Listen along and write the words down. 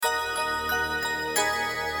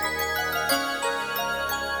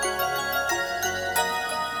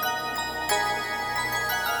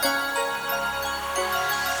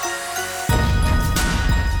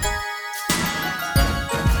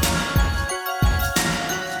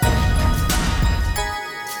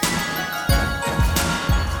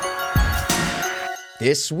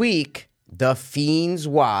This week, The Fiends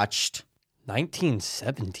watched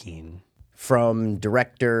 1917. from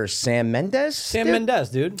director Sam Mendes. Sam Mendes,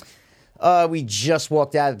 dude. We just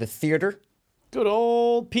walked out of the theater. Good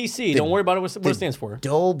old PC. Don't worry about it. What it stands for.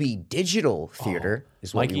 Dolby Digital Theater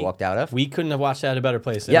is what we Mikey, walked out of. We couldn't have watched that at a better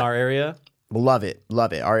place in Yep. our area. Love it.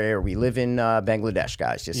 Love it. Our area, we live in Bangladesh,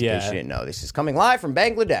 guys, just in case you didn't know. This is coming live from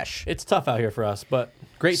Bangladesh. It's tough out here for us, but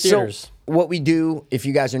great theaters. So, what we do, if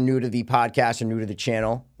you guys are new to the podcast or new to the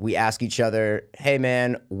channel, we ask each other, hey,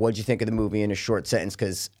 man, what'd you think of the movie in a short sentence?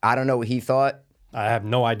 Because I don't know what he thought. I have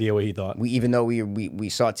no idea what he thought. Even though we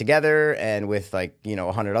saw it together and with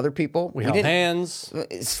 100 other people. We held didn't, hands.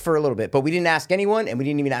 It's for a little bit, but we didn't ask anyone and we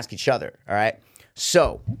didn't even ask each other. All right.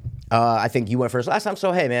 So I think you went first last time.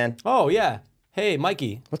 So, hey, man. Oh, yeah. Hey,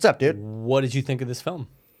 Mikey. What's up, dude? What did you think of this film?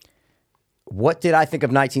 What did I think of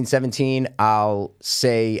 1917? I'll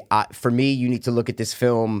say, for me, you need to look at this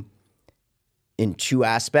film in two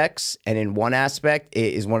aspects. And in one aspect,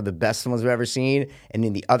 it is one of the best films I've ever seen. And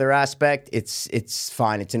in the other aspect, it's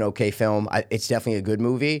fine. It's an okay film. It's definitely a good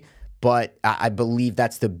movie. But I believe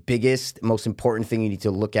that's the biggest, most important thing you need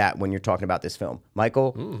to look at when you're talking about this film.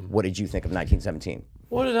 Michael, what did you think of 1917?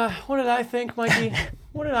 What did I think, Mikey?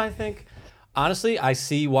 What did I think? Honestly, I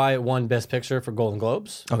see why it won Best Picture for Golden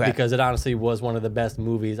Globes. Okay. Because it honestly was one of the best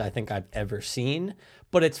movies I think I've ever seen.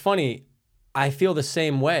 But it's funny, I feel the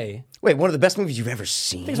same way. Wait, one of the best movies you've ever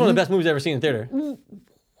seen? I think it's one of the best movies I've ever seen in theater.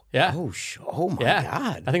 Yeah. Oh my Yeah.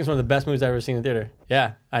 God. I think it's one of the best movies I've ever seen in theater.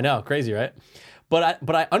 Yeah, I know. Crazy, right? But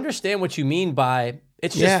I understand what you mean by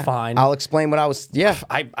it's just fine. I'll explain what I was. Yeah,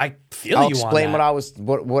 I feel I'll you on explain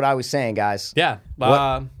that. what I was saying, guys. Yeah.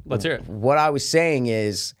 Let's hear it. What I was saying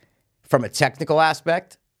is, from a technical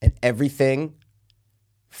aspect and everything,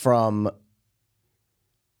 from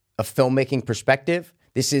a filmmaking perspective,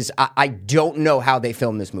 this is I don't know how they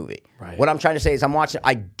filmed this movie. Right. What I'm trying to say is, I'm watching.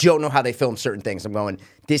 I don't know how they filmed certain things. I'm going,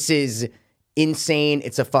 this is insane.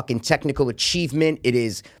 It's a fucking technical achievement. It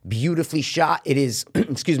is beautifully shot. It is,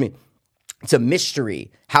 excuse me. It's a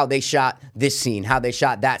mystery how they shot this scene, how they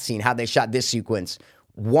shot that scene, how they shot this sequence.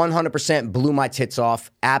 100% blew my tits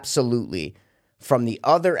off. Absolutely. From the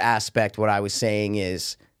other aspect, what I was saying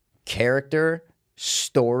is character,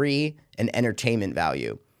 story, and entertainment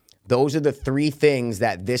value. Those are the three things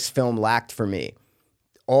that this film lacked for me.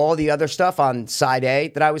 All the other stuff on side A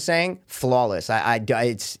that I was saying, flawless.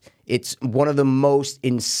 It's one of the most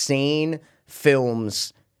insane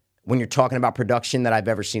films when you're talking about production that I've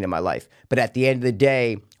ever seen in my life. But at the end of the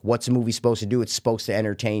day, what's a movie supposed to do? It's supposed to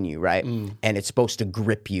entertain you, right? And it's supposed to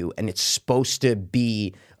grip you. And it's supposed to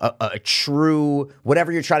be a true,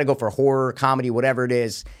 whatever you're trying to go for, horror, comedy, whatever it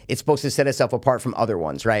is, it's supposed to set itself apart from other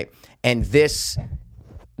ones, right? And this,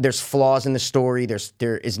 there's flaws in the story.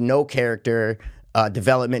 There is no character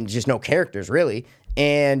development, just no characters, really.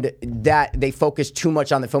 And that they focus too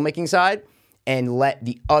much on the filmmaking side and let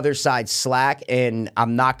the other side slack, and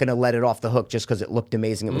I'm not going to let it off the hook just because it looked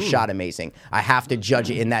amazing, it was shot amazing. I have to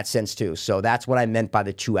judge it in that sense too. So that's what I meant by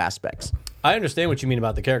the two aspects. I understand what you mean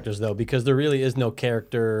about the characters, though, because there really is no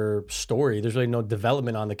character story. There's really no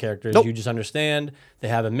development on the characters. Nope. You just understand they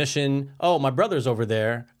have a mission. Oh, my brother's over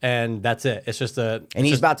there, and that's it. It's just a... And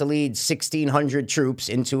he's about to lead 1,600 troops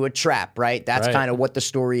into a trap, right? That's Right. kind of what the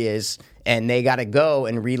story is. And they got to go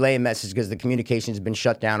and relay a message because the communication's been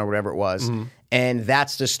shut down or whatever it was. And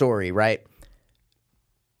that's the story, right?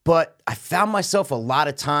 But I found myself a lot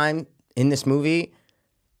of time in this movie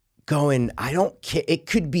going, I don't care. It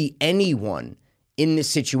could be anyone in this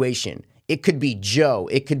situation. It could be Joe.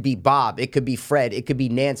 It could be Bob. It could be Fred. It could be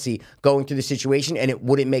Nancy going through the situation, and it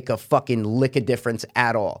wouldn't make a fucking lick of difference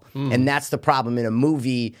at all. And that's the problem. In a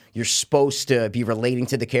movie, you're supposed to be relating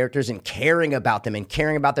to the characters and caring about them and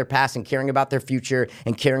caring about their past and caring about their future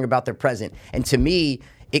and caring about their present. And to me,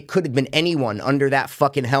 it could have been anyone under that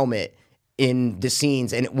fucking helmet in the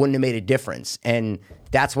scenes, and it wouldn't have made a difference. And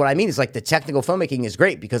that's what I mean. It's like the technical filmmaking is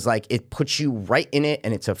great because like it puts you right in it,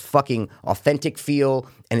 and it's a fucking authentic feel,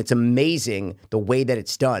 and it's amazing the way that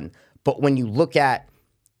it's done. But when you look at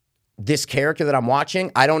this character that I'm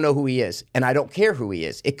watching, I don't know who he is, and I don't care who he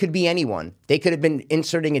is. It could be anyone. They could have been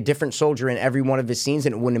inserting a different soldier in every one of his scenes,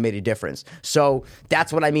 and it wouldn't have made a difference. So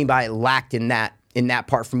that's what I mean by it lacked in that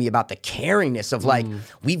part for me about the caringness of like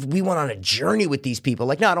we went on a journey with these people.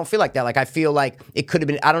 Like, no, I don't feel like that. Like, I feel like it could have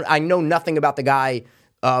been. I know nothing about the guy.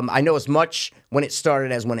 I know as much when it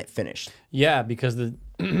started as when it finished. Yeah, because the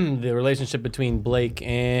the relationship between Blake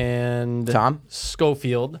and Tom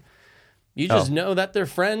Schofield, you just know that they're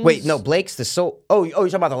friends. Wait, no, Blake's the soul. Oh, you're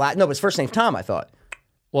talking about the last. No, but his first name's Tom. I thought.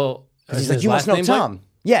 Well, He's is like, his you must last know name Tom. Blake?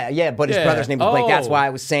 Yeah, but his brother's name was Blake. That's Oh. why I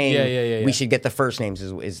was saying Yeah. we should get the first names.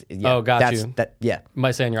 Is yeah, Oh, got that's, you. Yeah, You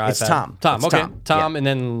might say on your iPad. It's Tom. Tom. It's Okay. Tom. And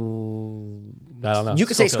then I don't know. You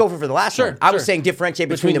could say Scofield for the last Sure, one. I was sure. saying differentiate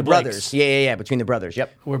between the Blakes. brothers. Yeah, between the brothers.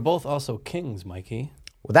 Yep. We're both also kings, Mikey.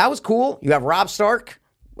 Well, that was cool. You have Rob Stark,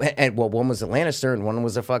 and well, one was a Lannister and one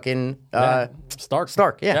was a fucking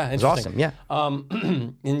Stark. Yeah, it was interesting. awesome.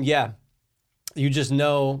 Yeah. And yeah, you just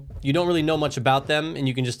know you don't really know much about them, and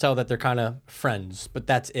you can just tell that they're kind of friends. But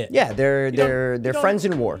that's it. Yeah, they're You don't- friends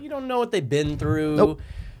in war. You don't know what they've been through. Nope.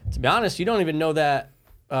 To be honest, you don't even know that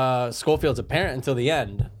Schofield's a parent until the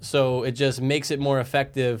end. So it just makes it more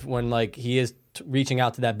effective when like he is reaching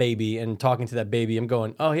out to that baby and talking to that baby. I'm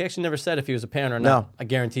going, oh, he actually never said if he was a parent or not. No. I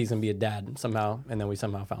guarantee he's gonna be a dad somehow. And then we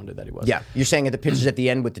somehow found it that he was. Yeah, you're saying at the pictures at the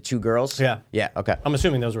end with the two girls. Yeah. Yeah. Okay. I'm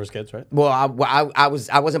assuming those were his kids, right? Well, I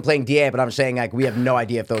wasn't playing DA, but I'm saying like we have no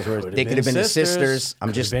idea if those were they could have been the sisters.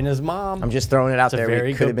 I'm just been his mom. I'm just throwing it out a there.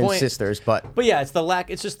 very It could have good been point. sisters, but But yeah, it's the lack.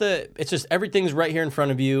 It's just everything's right here in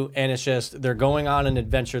front of you, and it's just they're going on an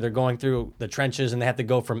adventure. They're going through the trenches, and they have to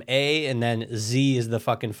go from A, and then Z is the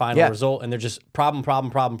fucking final Yeah. result, and they're just problem,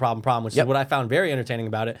 which Yep. is what I found very entertaining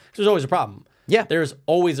about it. 'Cause there's always a problem. Yeah. There's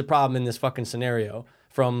always a problem in this fucking scenario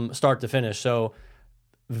from start to finish. So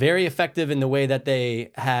very effective in the way that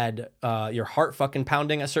they had your heart fucking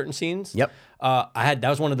pounding at certain scenes. Yep. That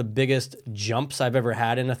was one of the biggest jumps I've ever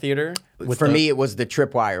had in a theater. for me it was the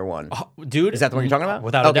tripwire one. Dude, Is that the one you're talking about?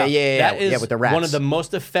 Without a Okay, doubt. yeah, That is with the rats. one of the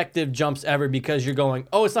most effective jumps ever because you're going,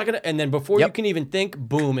 oh, it's not gonna. And then before Yep. you can even think,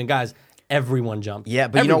 boom, and guys, everyone jumped. Yeah,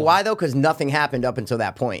 but you know Everyone. why though? Because nothing happened up until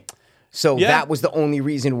that point. So Yeah. that was the only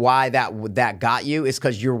reason why that got you is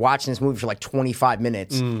because you're watching this movie for like 25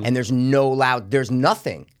 minutes and there's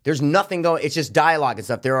nothing going. It's just dialogue and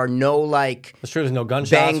stuff. There are no like It's true. There's no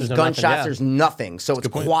gunshots. bangs, There's no gunshots. nothing, yeah. There's nothing. So it's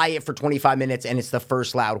point. quiet for 25 minutes and it's the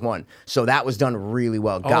first loud one. So that was done really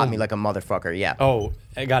well. Got me like a motherfucker. Yeah. Oh,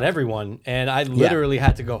 it got everyone, and I literally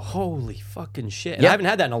had to go, holy fucking shit! And Yeah. I haven't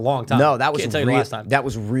had that in a long time. No, that was Can't tell you the last time. that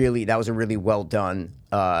was a really well done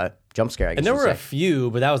jump scare. I guess And there you'd were say. a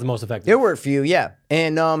few, but that was the most effective. There were a few, yeah.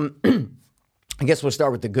 And I guess we'll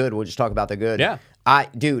start with the good. We'll just talk about the good. Yeah.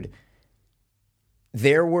 Dude,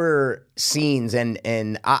 there were scenes,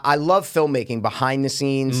 and I love filmmaking behind the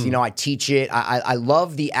scenes. You know, I teach it. I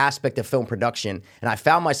love the aspect of film production. And I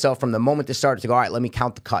found myself from the moment this started to go, all right, let me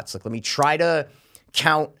count the cuts. Like, let me try to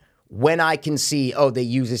count when I can see, oh, they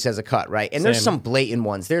use this as a cut, right? And there's Same. some blatant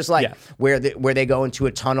ones. There's like Yeah. where they go into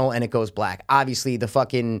a tunnel and it goes black. Obviously, the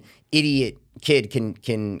fucking idiot kid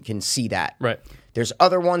can see that. Right. There's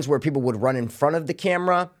other ones where people would run in front of the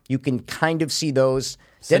camera. You can kind of see those.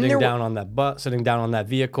 Sitting there down on that sitting down on that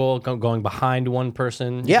vehicle, going behind one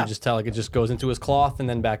person. You Yeah. can just tell like it just goes into his cloth and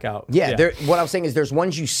then back out. Yeah, what I'm saying is there's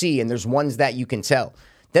ones you see and there's ones that you can tell.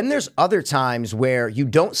 Then there's other times where you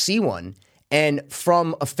don't see one. And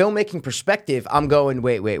from a filmmaking perspective, I'm going,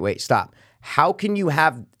 wait, stop. How can you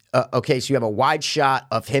have, okay, so you have a wide shot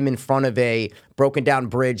of him in front of a broken down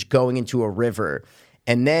bridge going into a river.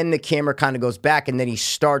 And then the camera kind of goes back and then he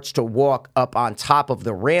starts to walk up on top of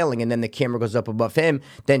the railing and then the camera goes up above him,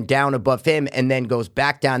 then down above him and then goes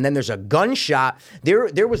back down. Then there's a gunshot.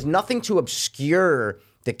 There was nothing to obscure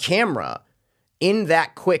the camera in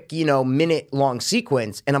that quick, minute-long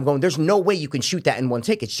sequence, and I'm going, there's no way you can shoot that in one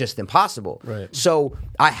take. It's just impossible. Right. So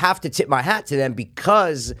I have to tip my hat to them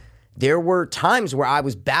because there were times where I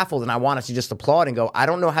was baffled and I wanted to just applaud and go, I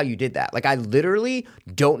don't know how you did that. Like, I literally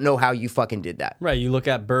don't know how you fucking did that. Right. You look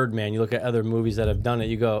at Birdman, you look at other movies that have done it,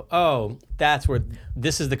 you go, oh, that's where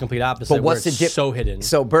this is the complete opposite. But what's where it's the so hidden.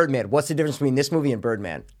 So Birdman, what's the difference between this movie and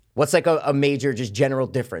Birdman? What's like a major, just general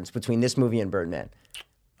difference between this movie and Birdman?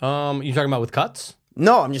 You talking about with cuts?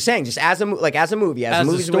 No, I'm just saying, just as a movie, As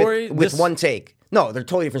a story, with this- one take. No, they're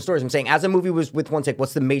totally different stories. I'm saying, as a movie was with one take,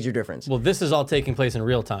 what's the major difference? Well, this is all taking place in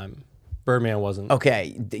real time. Birdman wasn't.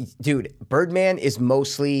 Okay, dude, Birdman is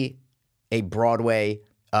mostly a Broadway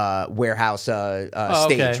warehouse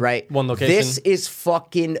stage, right? One location. This is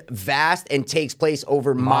fucking vast and takes place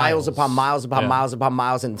over miles upon miles upon Yeah. miles upon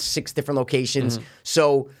miles in 6 different locations. Mm-hmm.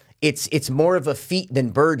 So it's more of a feat than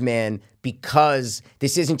Birdman because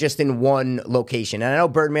this isn't just in one location. And I know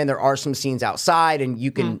Birdman, there are some scenes outside and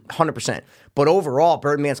you can 100%. But overall,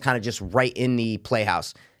 Birdman's kind of just right in the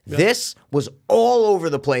playhouse. This was all over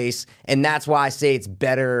the place, and that's why I say it's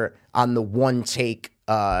better on the one take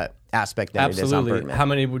aspect than it is on Absolutely. Birdman. How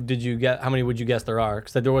many would you guess there are?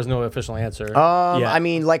 Because there was no official answer. I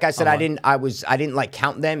mean, like I said, I didn't like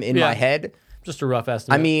count them in my head. Just a rough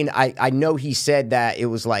estimate. I mean, I know he said that it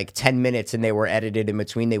was like 10 minutes and they were edited in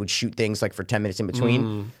between. They would shoot things like for 10 minutes in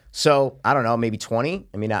between. So I don't know, maybe 20.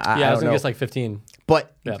 I mean, I I was don't gonna know. guess like 15.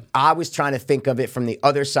 But Yeah. I was trying to think of it from the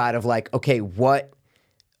other side of like, okay, what?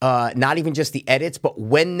 Not even just the edits, but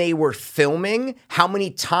when they were filming, how many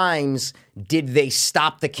times did they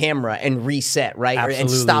stop the camera and reset, right? And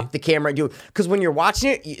Absolutely. stop the camera and do it? Because when you're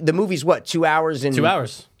watching it, the movie's what, 2 hours and 2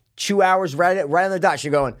 hours. 2 hours right on the dot.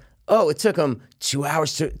 You're going, oh, it took them 2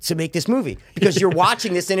 hours to make this movie because you're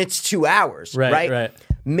watching this and it's 2 hours, Right.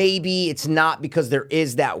 Maybe it's not because there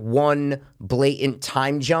is that one blatant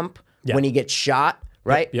time jump when he gets shot,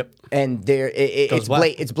 right? Yep. And it's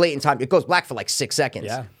black. it's blatant time. It goes black for like 6 seconds.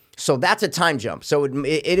 Yeah. So that's a time jump. So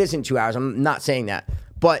it isn't 2 hours. I'm not saying that,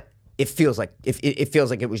 but it feels like it feels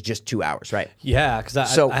like it was just 2 hours, right? Yeah,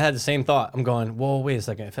 because So- I had the same thought. I'm going, well, wait a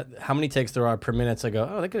second. How many takes there are per minute? I go,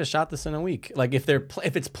 oh, they could have shot this in a week. Like if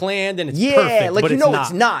it's planned and it's perfect, like but it's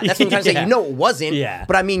not. not. That's what I'm trying to say. Yeah. You know it wasn't. Yeah.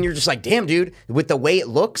 But I mean, you're just like, damn, dude. With the way it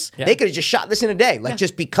looks, they could have just shot this in a day. Like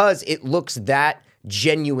just because it looks that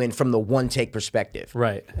genuine from the one take perspective.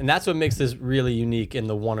 Right. And that's what makes this really unique in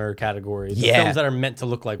the oneer category. The Yeah. films that are meant to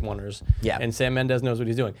look like oneers. Yeah. And Sam Mendes knows what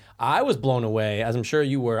he's doing. I was blown away, as I'm sure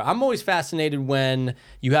you were. I'm always fascinated when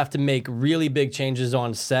you have to make really big changes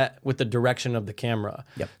on set with the direction of the camera.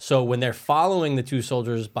 Yep. So when they're following the two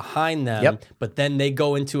soldiers behind them, Yep. but then they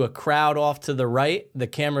go into a crowd off to the right, the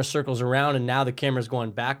camera circles around and now the camera's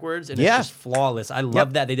going backwards and Yeah. it's just flawless. I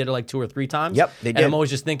love that they did it like 2 or 3 times. Yep, they And did. I'm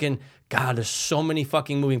always just thinking, God, there's so many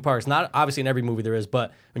fucking moving parts. Not obviously in every movie there is,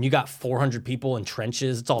 but when you got 400 people in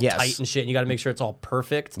trenches, it's all Yes. tight and shit, and you got to make sure it's all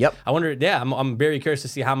perfect. Yep. I wonder. Yeah, I'm very curious to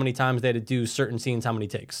see how many times they had to do certain scenes, how many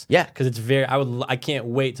takes. Yeah. because it's I can't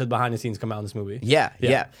wait till the behind the scenes come out in this movie. Yeah.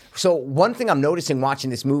 So one thing I'm noticing watching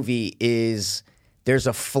this movie is there's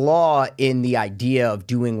a flaw in the idea of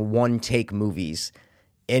doing one take movies.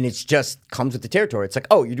 And it's just comes with the territory. It's like,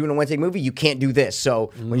 oh, you're doing a one take movie, you can't do this.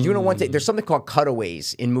 So when you're doing a one take, there's something called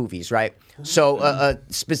cutaways in movies, right? So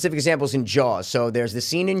specific examples in Jaws. So there's the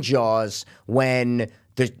scene in Jaws when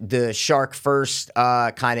the shark first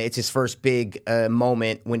it's his first big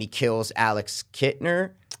moment when he kills Alex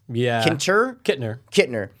Kittner. Yeah.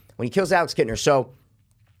 Kittner. When he kills Alex Kittner. So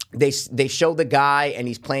they show the guy and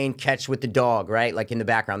he's playing catch with the dog, right? Like in the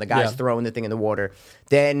background, the guy's throwing the thing in the water.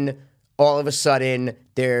 Then all of a sudden,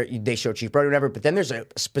 they show Chief Brody or whatever, but then there's a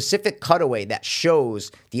specific cutaway that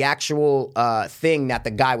shows the actual thing that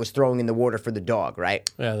the guy was throwing in the water for the dog, right?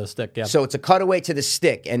 Yeah, the stick. Yeah. So it's a cutaway to the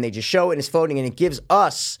stick, and they just show it and it's floating, and it gives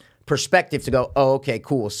us perspective to go, oh, okay,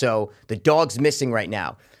 cool. So the dog's missing right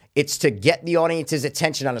now. It's to get the audience's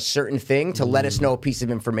attention on a certain thing to let us know a piece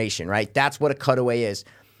of information, right? That's what a cutaway is.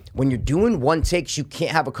 When you're doing one takes, you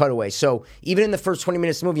can't have a cutaway. So even in the first 20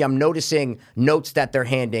 minutes of the movie, I'm noticing notes that they're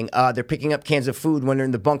handing. They're picking up cans of food when they're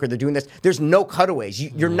in the bunker. They're doing this. There's no cutaways.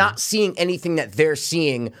 You're not seeing anything that they're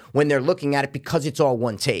seeing when they're looking at it because it's all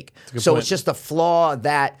one take. So it's just a flaw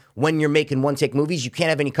that when you're making one take movies, you can't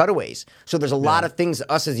have any cutaways. So there's a lot of things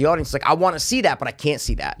us as the audience, like, I want to see that, but I can't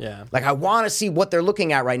see that. Yeah. Like, I want to see what they're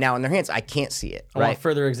looking at right now in their hands. I can't see it. I Right. want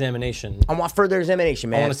further examination. I want further examination,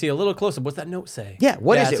 man. I want to see a little close up. What's that note say? Yeah,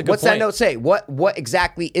 what is that's a it? good What's that point. note say? What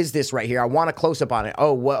exactly is this right here? I want a close up on it.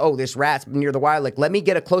 Oh, this rat's near the wire. Like, let me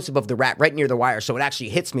get a close up of the rat right near the wire, so it actually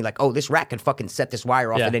hits me. Like, oh, this rat could fucking set this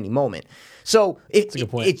wire off Yeah. at any moment. So a good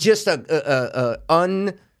point. it's just a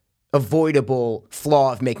unavoidable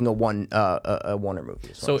flaw of making a Warner movie. is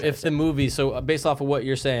what So I'm trying if to say. the movie, based off of what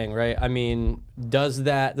you're saying, right? I mean, does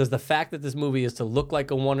the fact that this movie is to look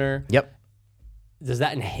like a oneer, Yep. does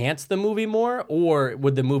that enhance the movie more, or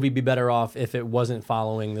would the movie be better off if it wasn't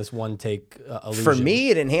following this one take illusion? For me,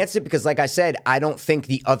 it enhanced it because, like I said, I don't think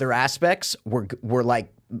the other aspects were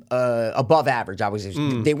like above average.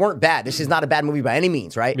 They weren't bad. This is not a bad movie by any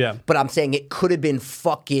means, right? Yeah. But I'm saying it could have been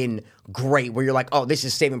fucking great. Where you're like, oh, this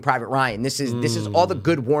is Saving Private Ryan. This is all the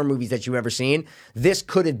good war movies that you've ever seen. This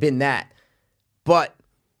could have been that, but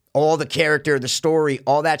all the character, the story,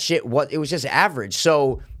 all that shit, it was just average.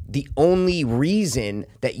 So the only reason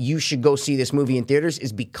that you should go see this movie in theaters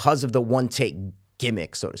is because of the one take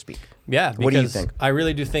gimmick, so to speak. Yeah, because What do you think? I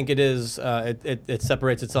really do think it is. It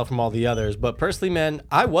separates itself from all the others. But personally, man,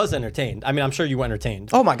 I was entertained. I mean, I'm sure you were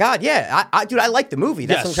entertained. Oh my God, yeah, dude, I like the movie.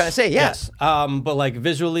 That's what I'm trying to say. Yeah. Yes. But like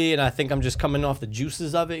visually, and I think I'm just coming off the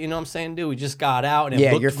juices of it. You know what I'm saying, dude? We just got out and it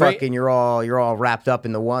Yeah, looked you're great. fucking, you're all wrapped up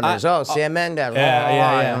in the wonders. Sam Mendes. Yeah. You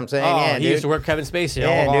know what I'm saying? Oh, Yeah, he dude. used to work Kevin Spacey.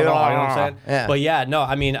 Yeah, dude. You know what I'm saying? Yeah. But yeah, no,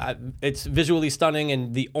 I mean, it's visually stunning,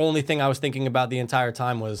 and the only thing I was thinking about the entire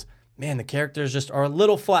time was, man, the characters just are a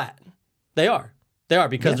little flat. They are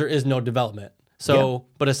because there is no development. So,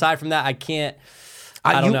 but aside from that, I can't.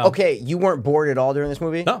 I don't know. Okay, you weren't bored at all during this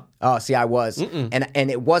movie? No. Oh, see, I was, and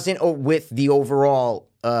it wasn't with the overall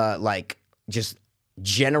like just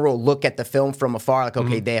general look at the film from afar, like,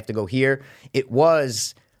 okay, they have to go here. It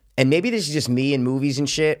was, and maybe this is just me in movies and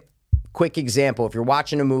shit. Quick example, if you're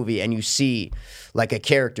watching a movie and you see like a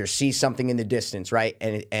character see something in the distance, right?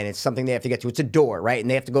 And it's something they have to get to. It's a door, right? And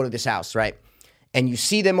they have to go to this house, right? And you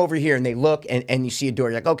see them over here and they look and you see a door.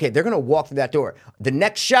 You're like, okay, they're going to walk through that door. The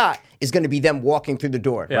next shot is going to be them walking through the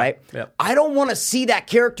door, right? Yeah. I don't want to see that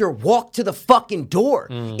character walk to the fucking door.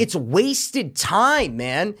 It's wasted time,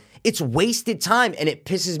 man. It's wasted time, and it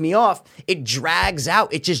pisses me off. It drags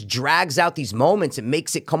out. It just drags out these moments. It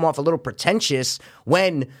makes it come off a little pretentious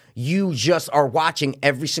when you just are watching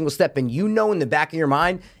every single step, and you know in the back of your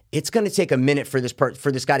mind, it's going to take a minute for this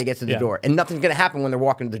guy to get to the door, and nothing's going to happen when they're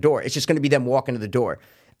walking to the door. It's just going to be them walking to the door.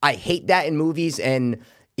 I hate that in movies, and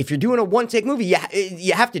if you're doing a one-take movie,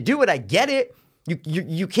 you have to do it. I get it.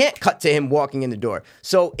 You can't cut to him walking in the door.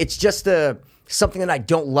 So it's just something that I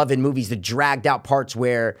don't love in movies, the dragged out parts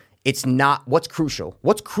where it's not what's crucial.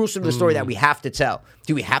 What's crucial to the story that we have to tell?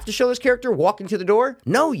 Do we have to show this character walking to the door?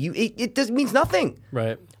 No, it doesn't means nothing.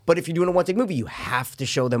 Right. But if you're doing a one-take movie, you have to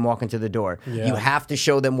show them walking to the door. Yeah. You have to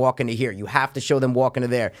show them walking to here. You have to show them walking to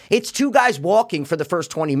there. It's two guys walking for the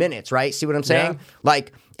first 20 minutes, right? See what I'm saying? Yeah.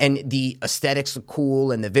 Like, and the aesthetics look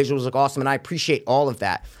cool and the visuals look awesome, and I appreciate all of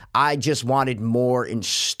that. I just wanted more in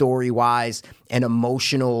story-wise and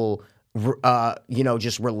emotional,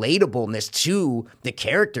 just relatableness to the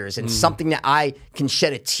characters and something that I can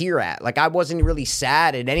shed a tear at. Like, I wasn't really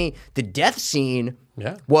sad at the death scene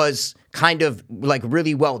was kind of like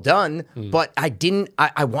really well done, but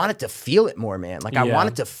I wanted to feel it more, man. Like, I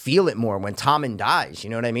wanted to feel it more when Tommen dies, you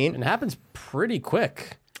know what I mean? And it happens pretty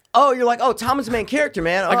quick. Oh, you're like, oh, Tommen's the main character,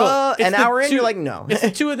 man. An hour in, you're like, no. It's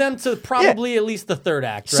the two of them to probably at least the third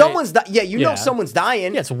act, right? Someone's know someone's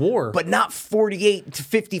dying. Yeah, it's war. But not 48 to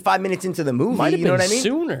 55 minutes into the movie. Might have you know been what I mean?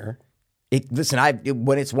 sooner.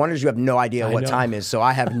 When it's Wonders, you have no idea what time is, so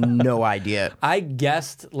I have no idea. I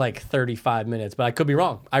guessed like 35 minutes, but I could be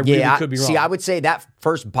wrong. I really could be wrong. See, I would say that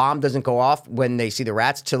first bomb doesn't go off when they see the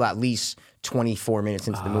rats till at least 24 minutes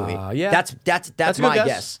into the movie. Yeah. That's my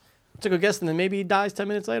guess. Took a guess, and then maybe he dies 10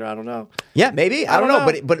 minutes later. I don't know. Yeah, maybe. I don't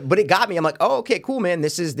know. But it got me. I'm like, oh, okay, cool, man.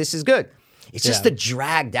 This is good. It's just the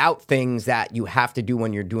dragged out things that you have to do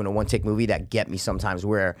when you're doing a one take movie that get me sometimes,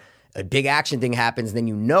 where a big action thing happens, then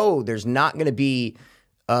there's not going to be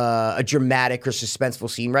a dramatic or suspenseful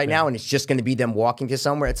scene right now, and it's just going to be them walking to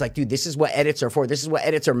somewhere. It's like, dude, this is what edits are for. This is what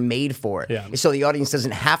edits are made for. Yeah. So the audience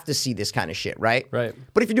doesn't have to see this kind of shit, right? Right.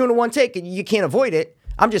 But if you're doing a one take, you can't avoid it.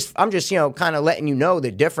 I'm just kind of letting you know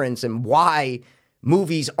the difference and why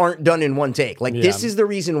movies aren't done in one take. Like, this is the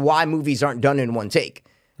reason why movies aren't done in one take.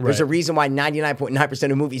 There's a reason why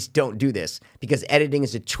 99.9% of movies don't do this, because editing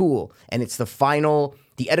is a tool, and it's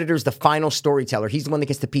the editor's the final storyteller. He's the one that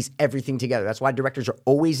gets to piece everything together. That's why directors are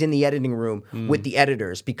always in the editing room with the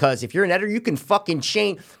editors, because if you're an editor, you can fucking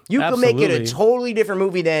change. You can make it a totally different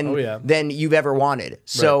movie than you've ever wanted.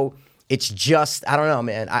 So it's just, I don't know,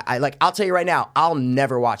 man. I'll tell you right now, I'll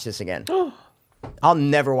never watch this again. I'll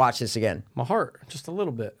never watch this again. My heart, just a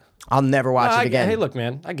little bit. I'll never watch it again. Hey, look,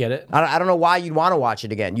 man, I get it. I don't know why you'd want to watch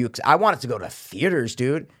it again. I want it to go to theaters,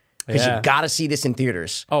 dude. Because you got to see this in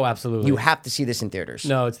theaters. Oh, absolutely. You have to see this in theaters.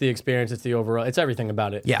 No, it's the experience. It's the overall. It's everything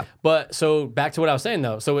about it. Yeah. But so back to what I was saying,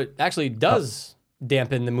 though. So it actually does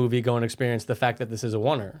dampen the movie-going experience, the fact that this is a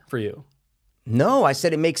oneer for you. No, I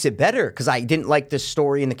said it makes it better because I didn't like the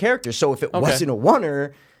story and the characters. So if it wasn't a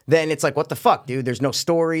oneer, then it's like, what the fuck, dude? There's no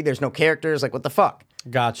story. There's no characters. Like, what the fuck?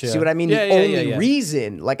 Gotcha. See what I mean? Yeah, the only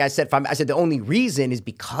reason, like I said, the only reason is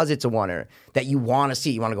because it's a oneer that you want to see.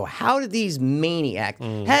 You want to go, how did these maniacs,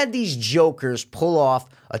 had these jokers pull off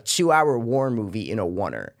a 2-hour war movie in a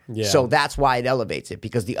oneer? Yeah. So that's why it elevates it,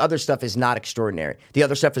 because the other stuff is not extraordinary. The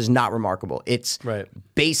other stuff is not remarkable. It's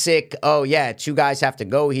basic, oh yeah, two guys have to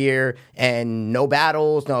go here and no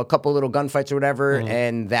battles, a couple little gunfights or whatever,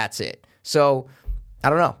 and that's it. So I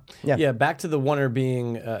don't know. Yeah, back to the oneer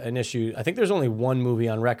being an issue. I think there's only one movie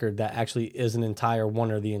on record that actually is an entire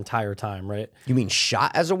oneer the entire time, right? You mean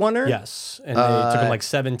shot as a oneer? Yes. And they took them like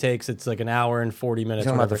 7 takes. It's like an hour and 40 minutes.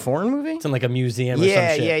 You're talking about the foreign movie? It's in like a museum or some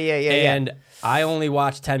shit. Yeah. And I only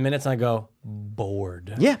watched 10 minutes and I go,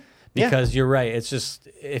 bored. Yeah. Because you're right. It's just,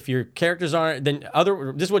 if your characters aren't, then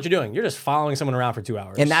this is what you're doing. You're just following someone around for 2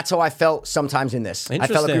 hours. And that's how I felt sometimes in this. I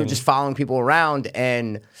felt like we were just following people around,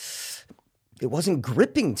 and it wasn't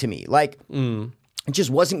gripping to me. Like, it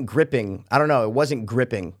just wasn't gripping. I don't know. It wasn't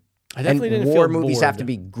gripping. I definitely didn't feel war movies bored. have to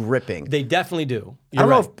be gripping. They definitely do. I don't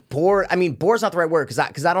know if bored. I mean, bored's not the right word,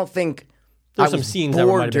 because I don't think There's I was some scenes bored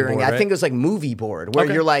that might have been during. bored, right? I think it was like movie bored, where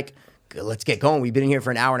you're like, let's get going. We've been in here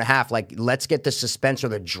for an hour and a half. Like, let's get the suspense or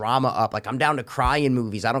the drama up. Like, I'm down to cry in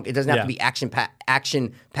movies. It doesn't have to be action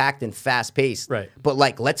packed and fast paced. Right. But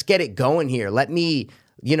like, let's get it going here. Let me,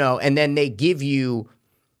 and then they give you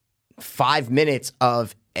 5 minutes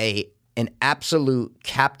of an absolute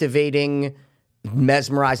captivating,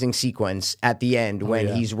 mesmerizing sequence at the end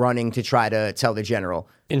when he's running to try to tell the general.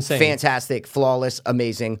 Insane. Fantastic, flawless,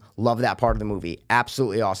 amazing. Love that part of the movie.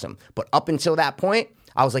 Absolutely awesome. But up until that point,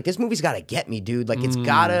 I was like, this movie's got to get me, dude. Like, it's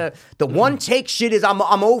gotta. The one take shit is I'm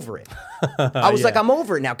over it. I was like, I'm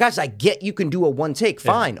over it now, guys. I get you can do a one take,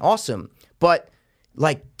 fine, awesome, but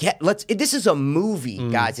like, this is a movie,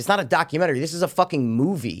 guys. It's not a documentary. This is a fucking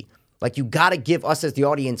movie. Like, you got to give us as the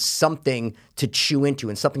audience something to chew into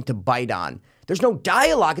and something to bite on. There's no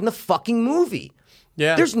dialogue in the fucking movie.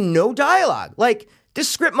 Yeah, there's no dialogue. Like, this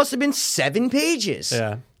script must have been 7 pages.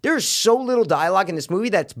 Yeah, there's so little dialogue in this movie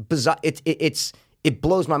that's bizarre. It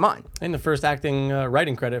blows my mind. And the first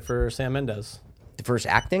writing credit for Sam Mendes. The first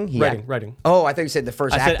acting? Writing. Oh, I thought you said the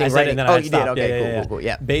first acting. I said writing. It and then oh, I you stopped. did? Okay, cool.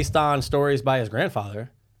 Yeah. Based on stories by his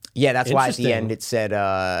grandfather. Yeah, that's why at the end it said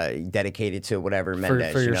dedicated to whatever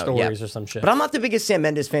Mendes. For your stories or some shit. But I'm not the biggest Sam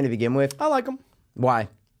Mendes fan to begin with. I like him. Why?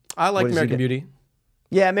 I like American Beauty.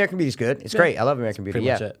 Yeah, American Beauty's good. It's great. I love American Beauty.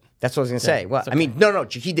 Pretty much it. That's what I was going to say. Well, okay. I mean, no.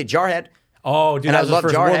 He did Jarhead. Oh, dude, and that was his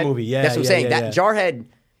first war movie. Yeah, that's what I'm saying. Yeah. That Jarhead,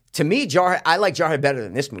 to me, I like Jarhead better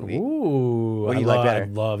than this movie. Ooh, what do you like better? I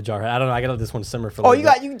love Jarhead. I don't know. I got to let this one simmer for a little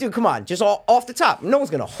bit. You do. Come on, just off the top. No one's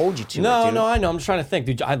going to hold you to it, dude. No, I know. I'm just trying to think,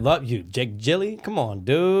 dude. I love you, Jake Gilly. Come on,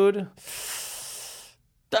 dude.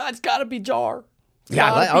 That's got to be Jar.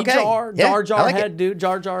 Yeah, okay. Jarhead, dude.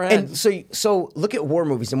 Jarhead. And so look at war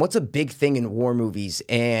movies, and what's a big thing in war movies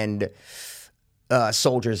and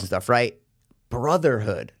soldiers and stuff, right?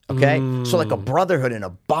 Brotherhood, okay? So like a brotherhood and a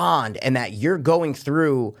bond, and that you're going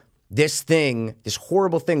through this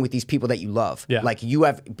horrible thing with these people that you love. Yeah. Like you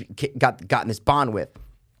have gotten this bond with.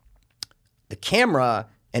 The camera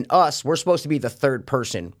and us, we're supposed to be the third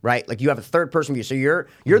person, right? Like you have a third person view. So you're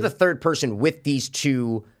the third person with these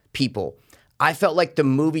two people. I felt like the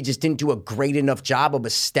movie just didn't do a great enough job of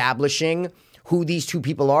establishing who these two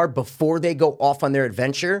people are before they go off on their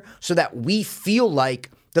adventure so that we feel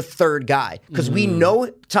like the third guy. Because we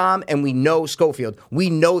know Tom and we know Schofield.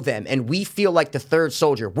 We know them and we feel like the third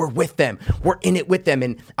soldier. We're with them. We're in it with them.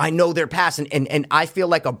 And I know their past. And I feel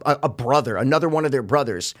like a brother, another one of their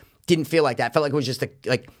brothers. Didn't feel like that. I felt like it was just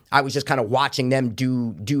I was just kind of watching them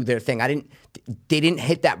do their thing. They didn't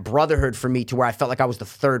hit that brotherhood for me to where I felt like I was the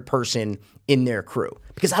third person in their crew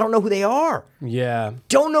because I don't know who they are. Yeah.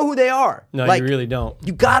 Don't know who they are. No, like, you really don't.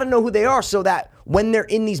 You got to know who they are so that when they're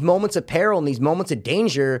in these moments of peril and these moments of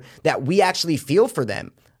danger that we actually feel for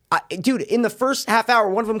them. Dude, in the first half hour,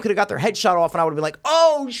 one of them could have got their head shot off and I would have been like,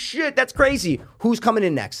 oh shit, that's crazy. Who's coming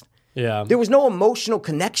in next? Yeah. There was no emotional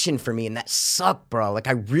connection for me, and that sucked, bro. Like,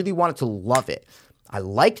 I really wanted to love it. I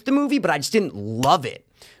liked the movie, but I just didn't love it.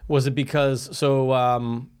 Was it because,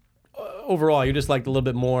 overall, you just liked a little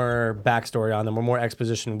bit more backstory on them or more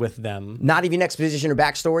exposition with them? Not even exposition or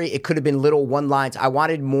backstory. It could have been little one-lines. I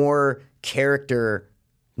wanted more character,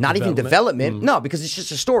 not even development. No, because it's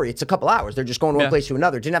just a story. It's a couple hours. They're just going one place to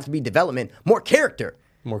another. It didn't have to be development. More character.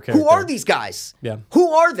 Who are these guys? Yeah.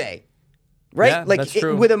 Who are they? Right? Yeah, like that's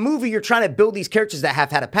true. With a movie, you're trying to build these characters that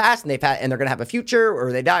have had a past and they're going to have a future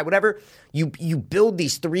or they die, whatever. You build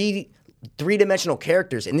these three-dimensional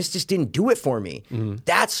characters, and this just didn't do it for me.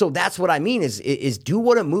 That's what I mean is do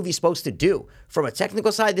what a movie's supposed to do. From a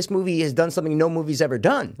technical side, this movie has done something no movie's ever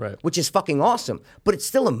done, right, which is fucking awesome. But it's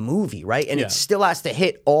still a movie, right? And it still has to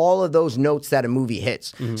hit all of those notes that a movie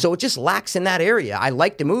hits. So it just lacks in that area. I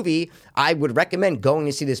like the movie. I would recommend going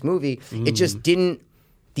to see this movie. It just didn't.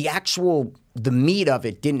 The meat of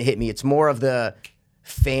it didn't hit me. It's more of the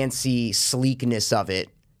fancy sleekness of it,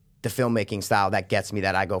 the filmmaking style that gets me,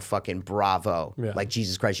 that I go fucking bravo. Yeah. Like,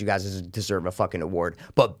 Jesus Christ, you guys deserve a fucking award.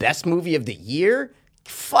 But best movie of the year?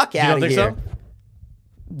 Fuck out of here. You don't think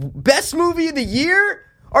so? Best movie of the year?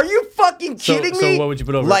 Are you fucking kidding me? So what would you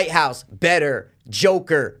put over? Lighthouse, better.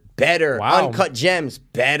 Joker, better. Wow. Uncut Gems,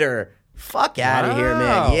 better. Fuck out of here,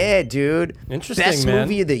 man. Yeah, dude. Interesting, best man.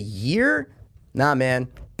 Movie of the year? Nah, man.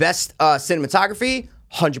 Best cinematography?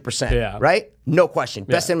 100%. Yeah. Right? No question.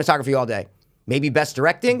 Best cinematography all day. Maybe best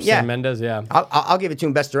directing? Sam Mendes, yeah. I'll give it to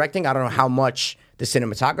him best directing. I don't know how much the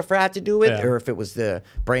cinematographer had to do with or if it was the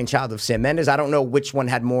brainchild of Sam Mendes. I don't know which one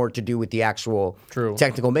had more to do with the actual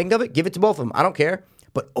technical making of it. Give it to both of them. I don't care.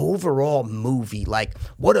 But overall movie, like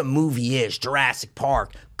what a movie is. Jurassic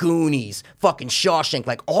Park, Goonies, fucking Shawshank,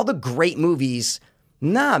 like all the great movies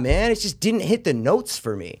Nah, man, it just didn't hit the notes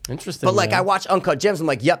for me. Interesting, But like man. I watch Uncut Gems, I'm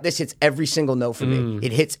like, yep, this hits every single note for me.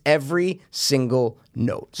 It hits every single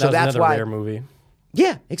note. So That was that's another why. rare movie.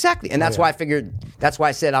 Yeah, exactly. And that's why I figured. That's why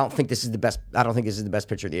I said I don't think this is the best. I don't think this is the best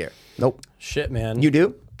picture of the year. Nope. Shit, man. You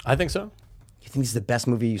do? I think so. You think this is the best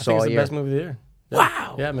movie you I saw think all it's the year? best movie of the year. Yeah.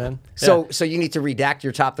 Wow. Yeah, man. So Yeah. so you need to redact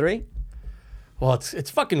your top 3? Well, it's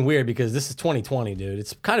fucking weird because this is 2020, dude.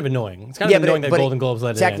 It's kind of annoying. It's kind of annoying that Golden Globes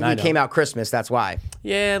let it in. technically I know. came out Christmas. That's why.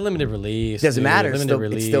 Yeah, limited release. Doesn't dude. matter.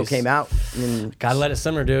 Limited It still came out. And Gotta let it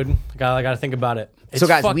simmer, dude. Gotta think about it. It's so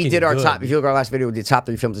guys, we fucking did our good. top. If you look at our last video, we did top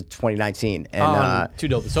 3 films of 2019. And on Two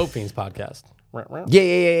Dope the Soap Fiends podcast.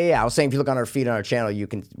 yeah. I was saying if you look on our feed on our channel, you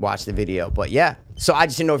can watch the video. But yeah, so I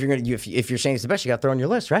just didn't know if you're gonna if you're saying it's the best, you got to throw on your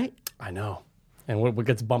list, right? I know. And what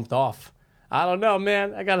gets bumped off? I don't know,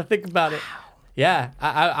 man. I got to think about it. Yeah,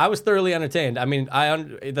 I was thoroughly entertained. I mean,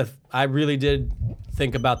 I really did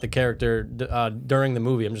think about the character during the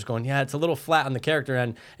movie. I'm just going, yeah, it's a little flat on the character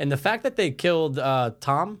end. And the fact that they killed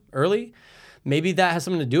Tom early, maybe that has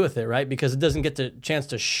something to do with it, right? Because it doesn't get the chance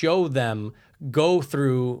to show them go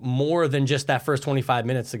through more than just that first 25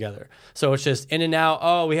 minutes together. So it's just in and out.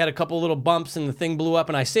 Oh, we had a couple little bumps and the thing blew up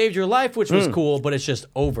and I saved your life, which was cool, but it's just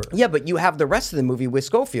over. Yeah, but you have the rest of the movie with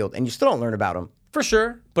Schofield, and you still don't learn about him. For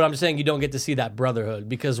sure. But I'm just saying you don't get to see that brotherhood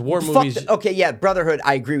because war Fuck movies. okay, yeah, Brotherhood,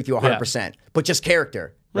 I agree with you 100%. But just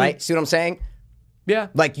character, right? See what I'm saying? Yeah.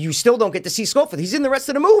 Like, you still don't get to see Schofield. He's in the rest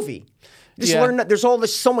of the movie. Just Yeah. learn that there's all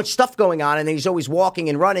this so much stuff going on, and then he's always walking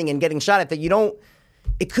and running and getting shot at that you don't.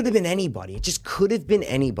 It could have been anybody. It just could have been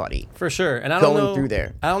anybody. For sure. And I don't Going know through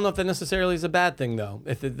there. I don't know if that necessarily is a bad thing though.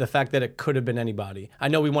 If the fact that it could have been anybody. I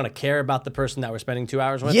know we want to care about the person that we're spending 2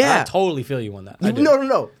 hours with. Yeah. I totally feel you on that. I do.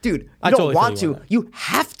 No, dude. You don't totally want feel you to. on that. You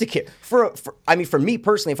have to care. For me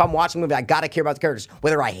personally, if I'm watching a movie, I gotta care about the characters.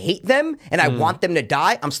 Whether I hate them and I want them to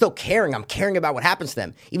die, I'm still caring. I'm caring about what happens to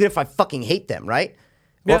them, even if I fucking hate them, right?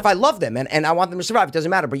 Or Yeah. if I love them and I want them to survive, it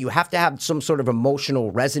doesn't matter. But you have to have some sort of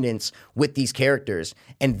emotional resonance with these characters,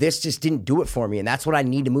 and this just didn't do it for me. And that's what I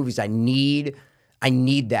need in movies. I need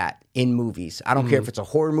that in movies. I don't care if it's a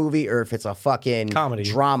horror movie or if it's a fucking Comedy.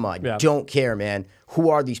 drama. I Yeah. don't care, man.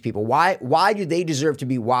 Who are these people? Why do they deserve to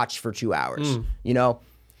be watched for 2 hours? You know?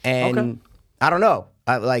 And Okay. I don't know.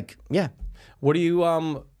 Yeah. What did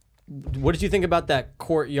you think about that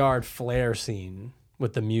courtyard flare scene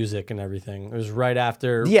with the music and everything? It was right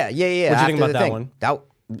after. Yeah. What did you After think about the that thing. one?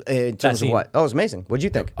 In terms of scene. what? Oh, it was amazing. What'd you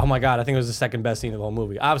think? Oh my god, I think it was the second best scene of the whole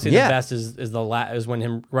movie. Obviously, Yeah. the best is when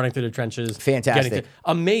him running through the trenches. Fantastic. getting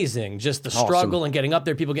amazing. Just the struggle and getting up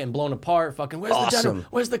there, people getting blown apart. Fucking where's the Awesome. general?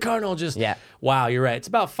 Where's the colonel? Just Yeah. Wow, you're right. It's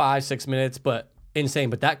about 5-6 minutes, but insane.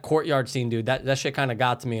 But that courtyard scene, dude, that shit kind of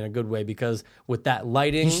got to me in a good way because with that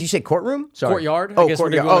lighting, You say courtroom? Sorry. courtyard. Oh, I guess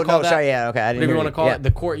courtyard. whatever you wanna Oh, call no, that. sorry. Yeah, okay. I didn't Whatever you hear want to call Yeah. it,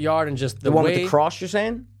 the courtyard and just The one with the cross, you're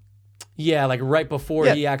saying? Yeah, like right before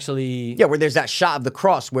Yeah. he actually. Yeah, where there's that shot of the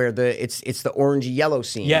cross where it's the orangey yellow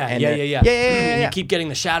scene. Yeah. And And you keep getting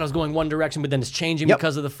the shadows going one direction, but then it's changing Yep.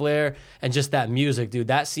 because of the flare and just that music, dude.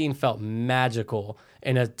 That scene felt magical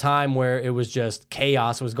in a time where it was just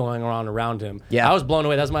chaos was going on around him. Yeah. I was blown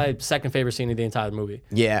away. That was my second favorite scene of the entire movie.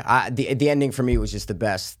 Yeah, the ending for me was just the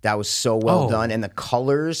best. That was so well done, and the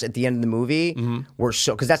colors at the end of the movie were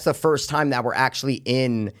so because that's the first time that we're actually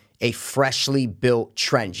in a freshly built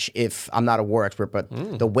trench. If I'm not a war expert, but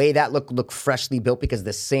the way that looked freshly built because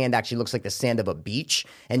the sand actually looks like the sand of a beach,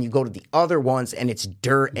 and you go to the other ones and it's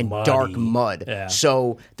dirt and dark mud. Yeah.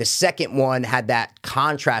 So the second one had that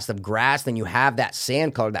contrast of grass, then you have that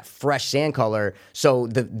sand color, that fresh sand color. So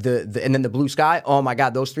the and then the blue sky. Oh my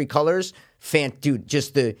God, those three colors, dude,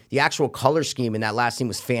 just the actual color scheme in that last scene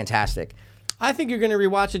was fantastic. I think you're going to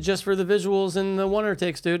rewatch it just for the visuals and the wonder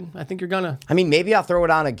takes, dude. I think you're going to. I mean, maybe I'll throw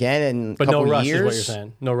it on again in But a couple no rush years. is what you're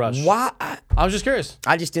saying. No rush. Why? I was just curious.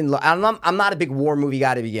 I just didn't. I'm not a big war movie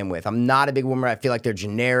guy to begin with. I'm not a big war movie. I feel like they're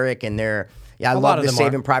generic and they're. Yeah, I lot love of the them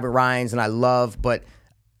Saving are. Private Ryans and I love, but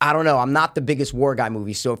I don't know. I'm not the biggest war guy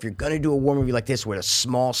movie. So if you're gonna do a war movie like this with a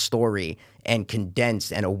small story and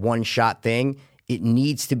condensed and a one-shot thing, it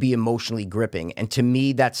needs to be emotionally gripping. And to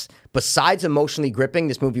me, that's besides emotionally gripping,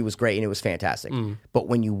 this movie was great and it was fantastic. But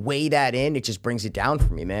when you weigh that in, it just brings it down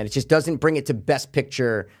for me, man. It just doesn't bring it to best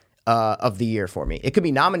picture of the year for me. It could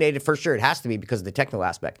be nominated for sure. It has to be because of the technical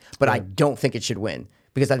aspect. But I don't think it should win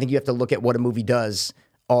because I think you have to look at what a movie does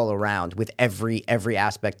all around with every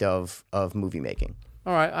aspect of movie making.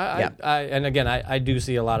 All right. And again, I do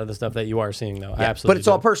see a lot of the stuff that you are seeing, though. I absolutely But it's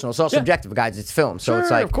all do. personal. It's all subjective, guys. It's film. So it's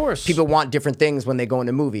Sure, like of course. people want different things when they go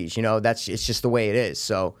into movies. You know, it's just the way it is.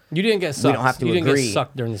 So You didn't get sucked. we don't have to you didn't agree. get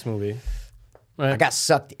sucked during this movie. Right. I got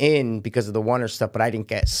sucked in because of the Warner stuff, but I didn't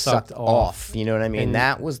get sucked off. You know what I mean? And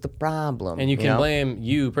that was the problem. And you can know? blame,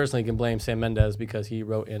 you personally can blame Sam Mendes because he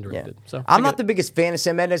wrote and directed. So I'm not the biggest fan of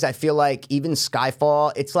Sam Mendes. I feel like even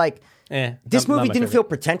Skyfall, it's like this movie didn't feel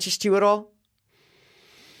pretentious to you at all.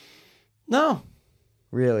 No.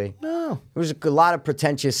 Really? No. There was a lot of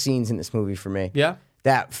pretentious scenes in this movie for me. Yeah.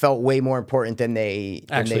 That felt way more important than they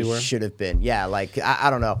should have been. Yeah, like I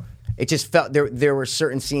don't know. It just felt there were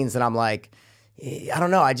certain scenes that I'm like, I don't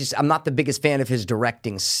know. I'm not the biggest fan of his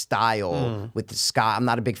directing style with the Sky. I'm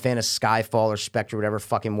not a big fan of Skyfall or Spectre, whatever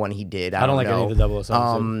fucking one he did. I don't like know. any of the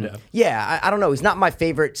 007s. I don't know. He's not my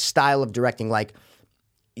favorite style of directing. Like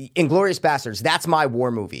Inglourious Bastards, that's my war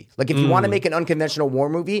movie. Like if you want to make an unconventional war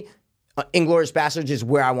movie, Inglourious Bastards is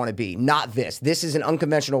where I want to be. Not this. This is an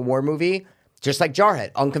unconventional war movie. Just like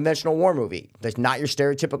Jarhead, unconventional war movie. That's not your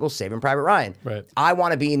stereotypical Saving Private Ryan. Right. I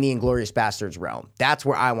want to be in the Inglourious Bastards realm. That's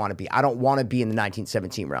where I want to be. I don't want to be in the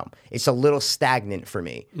 1917 realm. It's a little stagnant for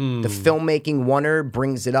me. The filmmaking wonder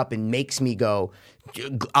brings it up and makes me go,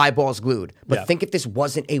 eyeballs glued. But think if this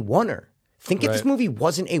wasn't a oneer. Think if this movie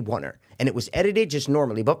wasn't a oneer and it was edited just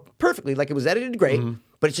normally, but perfectly, like it was edited great,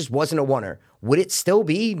 but it just wasn't a oneer. Would it still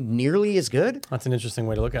be nearly as good? That's an interesting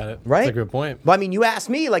way to look at it. Right? That's a good point. Well, I mean, you asked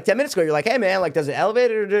me like 10 minutes ago, you're like, hey man, like does it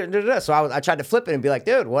elevate it? So I tried to flip it and be like,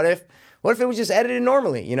 dude, what if it was just edited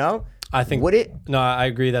normally, you know? I think would it? No, I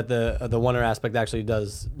agree that the oneer aspect actually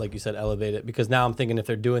does, like you said, elevate it. Because now I'm thinking if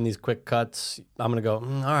they're doing these quick cuts, I'm gonna go,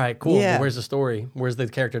 all right, cool. Yeah. But where's the story? Where's the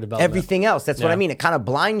character development? Everything else. That's what I mean. It kind of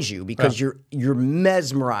blinds you because you're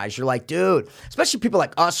mesmerized. You're like, dude, especially people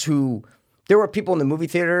like us who there were people in the movie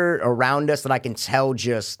theater around us that I can tell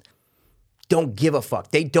just don't give a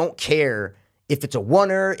fuck. They don't care. If it's a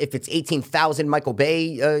oneer, if it's 18,000 Michael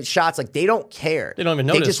Bay shots, like they don't care. They don't even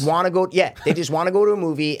notice. They just want to go. Yeah, they just want to go to a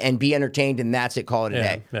movie and be entertained, and that's it. Call it a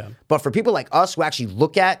day. Yeah. But for people like us who actually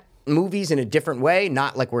look at movies in a different way,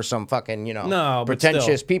 not like we're some fucking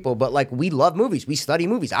pretentious people, but like we love movies. We study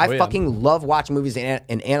movies. I fucking love watching movies and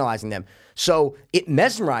analyzing them. So it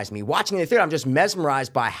mesmerized me watching in the theater. I'm just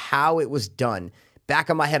mesmerized by how it was done. Back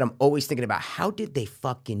of my head, I'm always thinking about how did they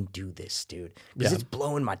fucking do this, dude? Because it's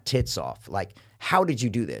blowing my tits off. Like, how did you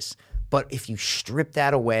do this? But if you strip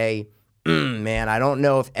that away, man, I don't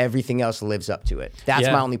know if everything else lives up to it. That's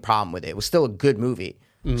my only problem with it. It was still a good movie.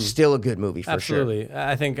 Still a good movie for sure. Absolutely.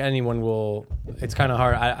 I think anyone will. It's kind of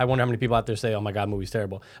hard. I wonder how many people out there say, "Oh my God, movie's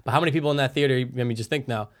terrible." But how many people in that theater? Let me just think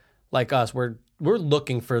now. Like us, we're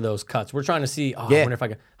looking for those cuts. We're trying to see. I wonder if I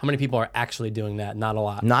can. How many people are actually doing that? Not a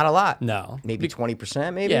lot. Not a lot. No. Maybe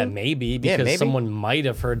 20%. Maybe. Yeah, maybe because someone might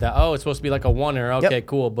have heard that. Oh, it's supposed to be like a oneer. Okay,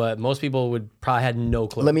 cool. But most people would probably had no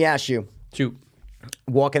clue. Let me ask you. Shoot.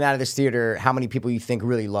 Walking out of this theater, how many people you think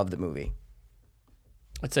really loved the movie?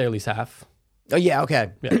 I'd say at least half. Oh yeah,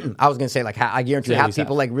 okay. Yeah. I was gonna say like I guarantee half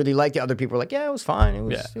people like really liked it. Other people were like, yeah, it was fine. It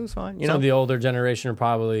was fine. You Some know, of the older generation are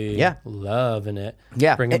probably loving it.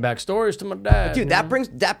 Yeah, bringing back stories to my dad. Dude, that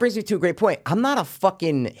brings me to a great point. I'm not a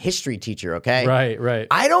fucking history teacher, okay? Right.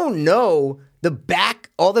 I don't know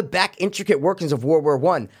all the back intricate workings of World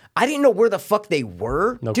War I. I didn't know where the fuck they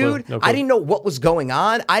were, No dude. clue. I didn't know what was going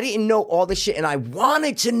on. I didn't know all this shit, and I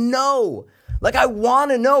wanted to know. Like, I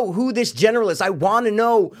want to know who this general is. I want to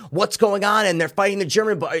know what's going on, and they're fighting the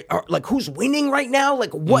German, but like, who's winning right now?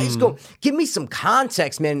 Like, what is going? Give me some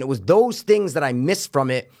context, man. It was those things that I missed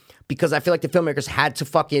from it because I feel like the filmmakers had to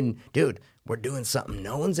fucking, dude, we're doing something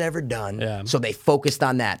no one's ever done. Yeah. So they focused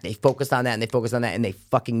on that. They focused on that, and they focused on that, and they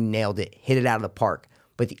fucking nailed it, hit it out of the park.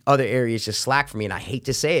 But the other areas just slack for me, and I hate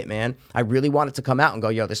to say it, man. I really wanted to come out and go,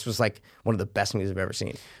 yo, this was like one of the best movies I've ever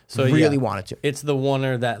seen. So really wanted to. It's the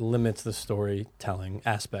oneer that limits the storytelling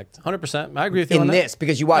aspect. 100%. I agree with you on in that. this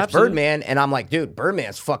because you watch Absolutely. Birdman, and I'm like, dude,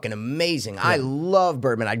 Birdman's fucking amazing. I love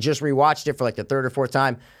Birdman. I just rewatched it for like the third or fourth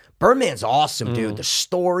time. Birdman's awesome, dude. The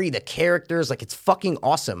story, the characters, like it's fucking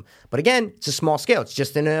awesome. But again, it's a small scale. It's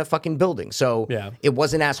just in a fucking building. So it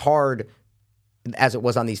wasn't as hard as it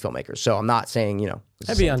was on these filmmakers. So I'm not saying,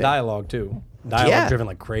 heavy on dialogue too. Dialogue driven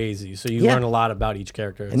like crazy. So you learn a lot about each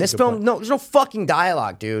character. In this film, there's no fucking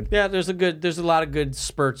dialogue, dude. Yeah, there's a lot of good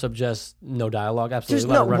spurts of just no dialogue.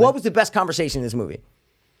 Absolutely. What was the best conversation in this movie?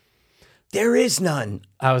 There is none.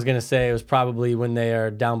 I was gonna say it was probably when they are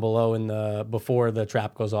down below before the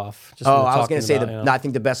trap goes off. I was gonna say I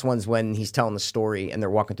think the best one's when he's telling the story and they're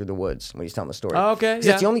walking through the woods when he's telling the story. Oh, okay.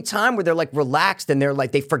 It's the only time where they're like relaxed and they're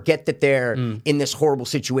like they forget that they're in this horrible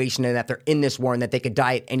situation and that they're in this war and that they could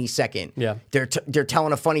die at any second. Yeah. They're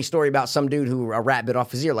telling a funny story about some dude who a rat bit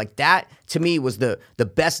off his ear. Like that to me was the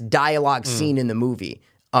best dialogue scene in the movie.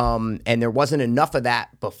 And there wasn't enough of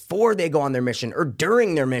that before they go on their mission or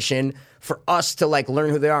during their mission for us to like learn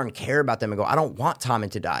who they are and care about them and go, I don't want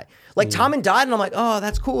Tommen to die. Like Tommen died and I'm like, oh,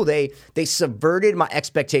 that's cool. They subverted my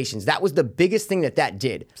expectations. That was the biggest thing that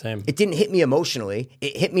did. Same. It didn't hit me emotionally.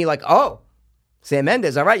 It hit me like, oh, Sam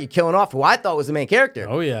Mendes, all right, you're killing off who I thought was the main character.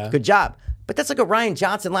 Oh, yeah. Good job. But that's like a Rian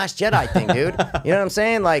Johnson Last Jedi thing, dude. You know what I'm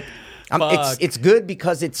saying? Like, it's good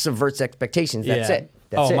because it subverts expectations. That's it.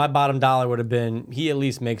 That's it. My bottom dollar would have been he at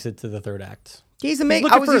least makes it to the third act. He's the main.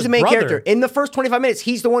 looking I was for his the main brother. character in the first 25 minutes.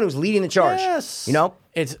 He's the one who's leading the charge. Yes. You know.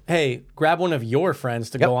 It's hey, grab one of your friends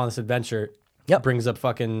to go on this adventure. Yep. Brings up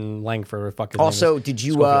fucking Langford or fucking. Also, did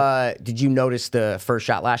you notice the first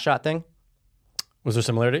shot, last shot thing? Was there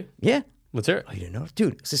similarity? Yeah. Let's hear it. Oh, you didn't know,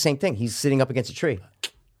 dude? It's the same thing. He's sitting up against a tree.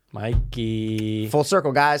 Mikey. Full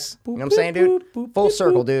circle, guys. You know what I'm saying, dude? Full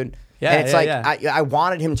circle, dude. Yeah, and it's yeah, like I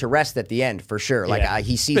wanted him to rest at the end for sure. Like Yeah.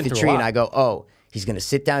 he sees Been the through a tree, and lot. I go, oh, he's gonna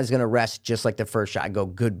sit down. He's gonna rest, just like the first shot. I go,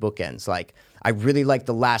 good bookends. Like I really liked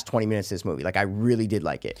the last 20 minutes of this movie. Like I really did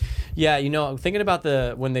like it. Yeah, I'm thinking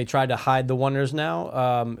about when they tried to hide the wonders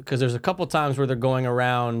now, because there's a couple times where they're going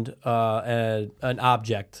around an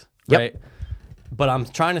object, Yep. right? But I'm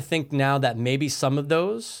trying to think now that maybe some of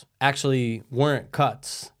those actually weren't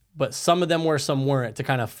cuts, but some of them were, some weren't, to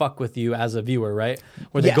kind of fuck with you as a viewer, right?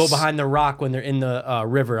 Where they go Yes. behind the rock when they're in the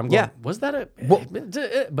river. I'm going, Yeah. was that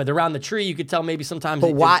a... But around the tree, you could tell maybe sometimes...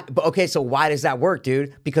 But why? But okay, so why does that work,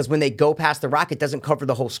 dude? Because when they go past the rock, it doesn't cover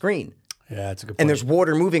the whole screen, Yeah, that's a good point. and there's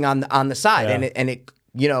water moving on the side, Yeah. and it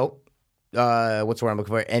what's the word I'm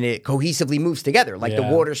looking for? And it cohesively moves together, like the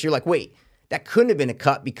Yeah. water. So you're like, wait, that couldn't have been a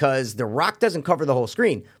cut because the rock doesn't cover the whole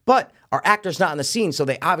screen. But our actor's not in the scene, so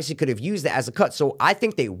they obviously could have used it as a cut. So I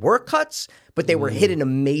think they were cuts, but they were hidden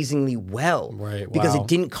amazingly well, Right, because wow. it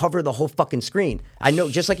didn't cover the whole fucking screen. I know,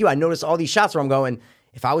 just like you, I noticed all these shots where I'm going,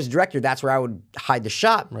 if I was a director, that's where I would hide the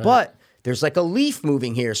shot. But there's like a leaf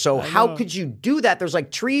moving here. So how could you do that? There's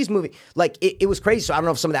like trees moving. Like it was crazy. So I don't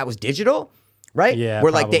know if some of that was digital, right? Yeah,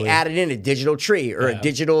 where like they probably. added in a digital tree or a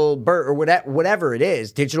digital bird or whatever it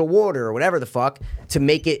is, digital water or whatever the fuck, to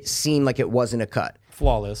make it seem like it wasn't a cut.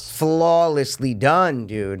 Flawless. Flawlessly done,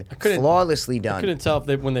 dude. Flawlessly done. Couldn't tell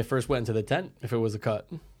when they first went into the tent if it was a cut.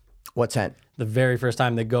 What tent? The very first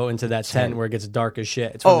time they go into that tent where it gets dark as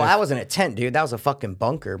shit. It's when Oh, they- that wasn't a tent, dude. That was a fucking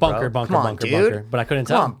bunker, bro. bunker, Come on, dude. But I couldn't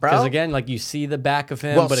Come tell. on, bro. Because again, like you see the back of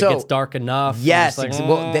him, Well, but so- it gets dark enough. and Yes, it's like,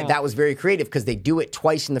 well, that was very creative because they do it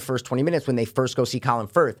twice in the first 20 minutes when they first go see Colin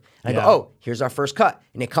Firth. And I Yeah. go, oh, here's our first cut.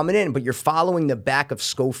 And they're coming in, but you're following the back of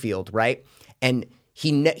Schofield, right? And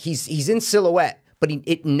he's in silhouette, but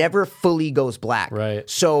it never fully goes black. Right.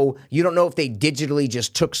 So you don't know if they digitally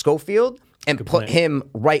just took Schofield and put point. him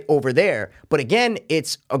right over there. But again,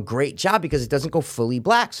 it's a great job because it doesn't go fully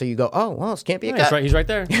black. So you go, oh, well, this can't be a cut. he's right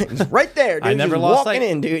there. He's right there, dude. I never He's lost walking sight.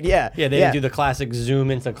 in, dude. Yeah. Yeah, they didn't do the classic zoom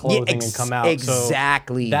into clothing and come out.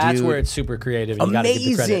 Exactly, So that's dude. where it's super creative. And you gotta give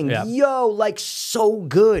the Amazing. credit. Yeah. Yo, like so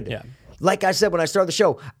good. Yeah. Like I said when I started the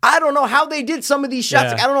show, I don't know how they did some of these shots.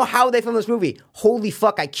 Yeah. Like, I don't know how they filmed this movie. Holy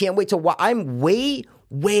fuck, I can't wait to watch. I'm way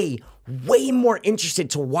more interested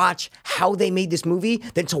to watch how they made this movie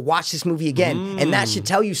than to watch this movie again. And that should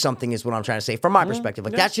tell you something is what I'm trying to say from my perspective.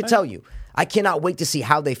 Like that should tell you. I cannot wait to see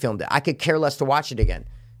how they filmed it. I could care less to watch it again.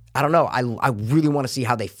 I don't know. I really want to see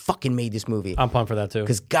how they fucking made this movie. I'm pumped for that too.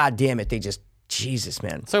 Because god damn it, they just, Jesus,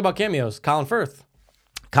 man. Let's talk about cameos. Colin Firth.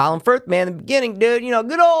 Colin Firth, man, in the beginning, dude. You know,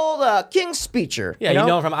 good old King Speecher. Yeah, you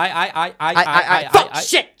know him from fuck,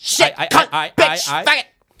 shit, cunt, bitch, faggot.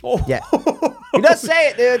 Oh. Yeah. He does say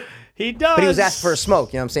it, dude. He does. But he was asking for a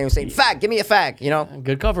smoke, you know what I'm saying? He was saying, fag, give me a fag, you know?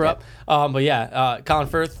 Good cover up. But yeah, Colin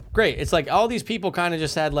Firth, great. It's like all these people kind of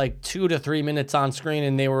just had like 2 to 3 minutes on screen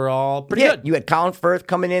and they were all pretty good. You had Colin Firth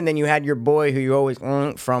coming in, then you had your boy who you always,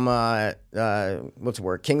 from, what's the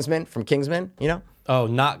word? Kingsman? From Kingsman, you know? Oh,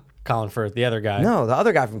 not Colin Firth, the other guy. No, the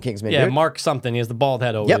other guy from Kingsman, Yeah, dude. Mark something. He has the bald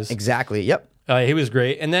head always. Yep, exactly, yep. He was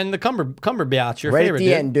great. And then the Cumberbatch, your Right favorite at the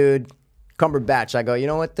dude. end, dude, Cumberbatch, I go, you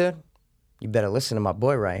know what, dude? You better listen to my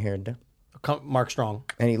boy right here, dude. Mark Strong.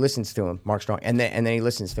 And he listens to him, Mark Strong. And then he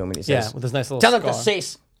listens to him and he Yeah, says, with his nice little tell him scar. to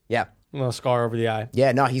say, yeah. Little scar over the eye.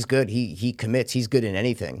 Yeah, no, he's good. He commits. He's good in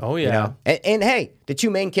anything. Oh, yeah. You know? And hey, the two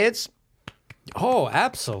main kids, Oh,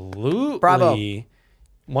 absolutely. Bravo.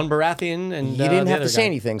 One Baratheon and you didn't the have other to say guy.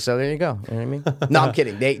 anything, so there you go. You know what I mean? No, I'm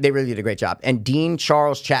kidding. They really did a great job. And Dean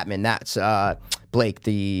Charles Chapman, that's Blake,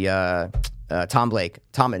 the Tom Blake.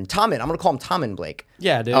 Tommen. I'm going to call him Tommen Blake.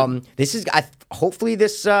 Yeah, dude. This is hopefully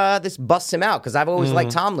this busts him out because I've always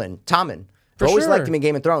liked Tommen. I've always sure. liked him in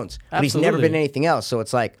Game of Thrones, but he's never Absolutely. been in anything else. So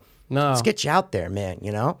it's like No. Let's get you out there, man,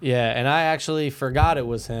 you know? Yeah, and I actually forgot it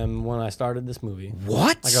was him when I started this movie.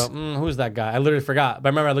 What? I go, who's that guy? I literally forgot. But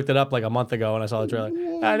I remember I looked it up like a month ago when I saw the trailer.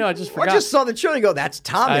 I know, I just forgot. I just saw the trailer and go, that's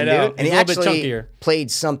Tommen, I know. dude. And He's he a little bit actually chunkier. played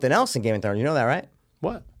something else in Game of Thrones. You know that, right?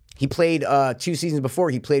 What? He played 2 seasons before.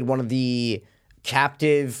 He played one of the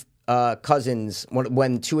captive cousins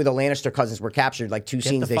when 2 of the Lannister cousins were captured. Like 2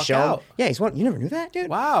 scenes the they fuck showed. out. Yeah, he's one. You never knew that, dude.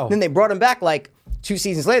 Wow. Then they brought him back like 2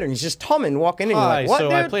 seasons later, and he's just Tommen walking in. You're Hi, like, what, so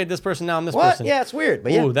dude? I played this person, now I'm this What? person. Yeah, it's weird.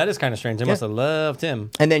 But yeah. Ooh, that is kind of strange. They must have loved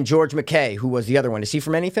him. And then George McKay, who was the other one. Is he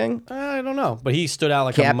from anything? I don't know, but he stood out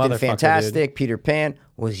like a Captain motherfucker. Fantastic, Dude. Peter Pan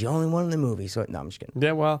was the only one in the movie. So no, I'm just kidding.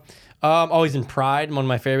 Yeah, well, he's in Pride, one of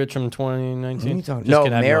my favorites from 2019. Just No,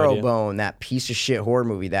 kidding, I have no idea. Marrowbone, that piece of shit horror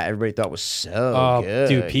movie that everybody thought was so good.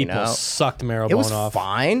 Dude, people you know? sucked Marrowbone It was off.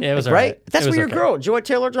 fine. Yeah, it was right. alright. That's It what was your okay. girl, Joy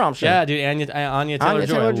Taylor-Johnson. Yeah, dude, Anya Taylor-Joy.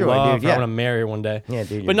 Taylor-Joy, I love dude, her. yeah. I want to marry her one day. Yeah,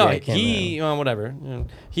 dude, But you're no, great, he, whatever.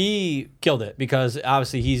 He killed it because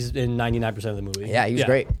obviously he's in 99% of the movie. Yeah, he was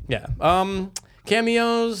great. Yeah.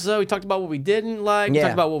 Cameos. We talked about what we didn't like. We Yeah.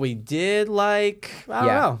 talked about what we did like. I don't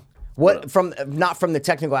know. What from not from the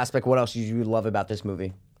technical aspect? What else did you love about this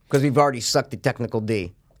movie? Because we've already sucked the technical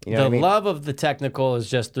D. You know The what I mean? love of the technical is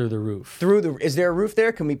just through the roof. Is there a roof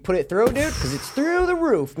there? Can we put it through, dude? Because it's through the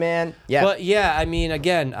roof, man. Yeah. But yeah, I mean,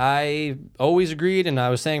 again, I always agreed, and I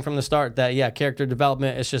was saying from the start that character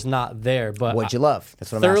development is just not there. But What'd you love?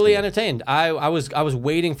 That's what I'm thoroughly asking. entertained. I was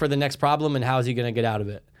waiting for the next problem and how is he going to get out of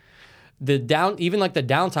it. Even like the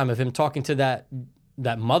downtime of him talking to that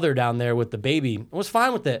mother down there with the baby, I was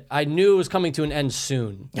fine with it. I knew it was coming to an end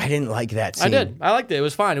soon. I didn't like that scene. I did. I liked it. It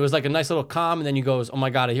was fine. It was like a nice little calm, and then you goes, oh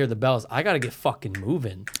my God, I hear the bells. I got to get fucking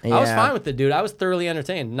moving. I was Yeah. fine with it, dude. I was thoroughly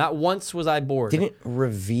entertained. Not once was I bored. Didn't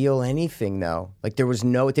reveal anything though. Like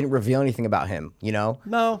it didn't reveal anything about him. You know.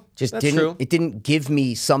 No, Just that's didn't. true. It didn't give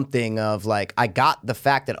me something of like I got the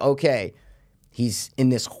fact that okay, he's in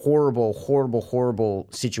this horrible, horrible, horrible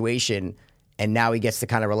situation. And now he gets to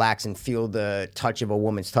kind of relax and feel the touch of a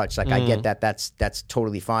woman's touch. Like I get that. That's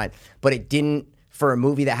totally fine. But it didn't for a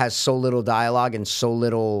movie that has so little dialogue and so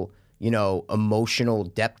little, emotional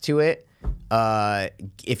depth to it.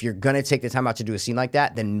 If you're gonna take the time out to do a scene like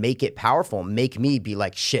that, then make it powerful. Make me be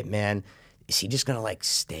like, shit, man. Is he just gonna like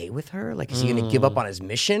stay with her? Like, is he gonna give up on his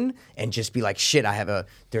mission and just be like, shit,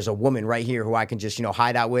 there's a woman right here who I can just,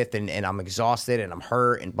 hide out with and I'm exhausted and I'm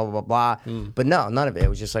hurt and blah, blah, blah, blah. But no, none of it. It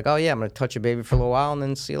was just like, oh yeah, I'm gonna touch a baby for a little while and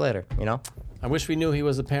then see you later, I wish we knew he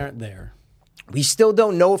was a parent there. We still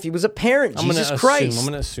don't know if he was a parent. Jesus Christ. I'm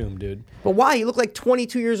going to assume, dude. But why? He looked like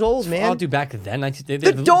 22 years old, man. Oh, dude, back then,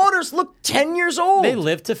 the daughters look 10 years old. They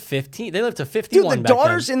lived to 15. They lived to Dude, 51 the back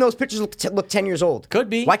daughters then. in those pictures look 10 years old. Could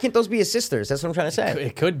be. Why can't those be his sisters? That's what I'm trying to say.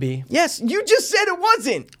 It could be. Yes, you just said it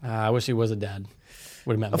wasn't. I wish he was a dad.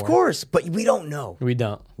 Would have meant more. Of course, but we don't know. We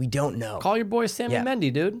don't. We don't know. Call your boy Sammy Yeah.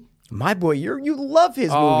 Mendy, dude. My boy, you love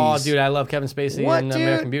his Oh, movies. dude, I love Kevin Spacey What, and dude?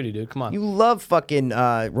 American Beauty, dude. Come on. You love fucking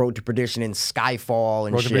Road to Perdition and Skyfall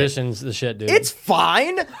and Road to shit. Perdition's the shit, dude. It's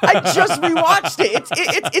fine. I just rewatched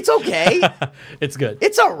it. It's okay. It's good.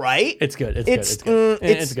 It's all right. It's good. It's good. It's good.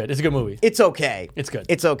 It's good. It's a good movie. It's okay. It's good.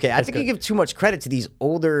 It's okay. I It's think good. you give too much credit to these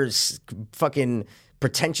older fucking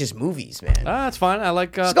pretentious movies, man. That's fine. I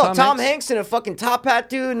like It's got Tom Tom Hanks. Hanks in a fucking top hat,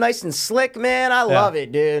 dude. Nice and slick, man. I love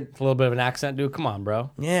it, dude. A little bit of an accent, dude. Come on, bro.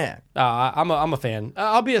 Yeah. I'm a fan.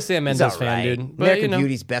 I'll be a Sam It's Mendes all fan, right. dude. But, American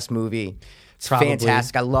Beauty's best movie. It's Probably.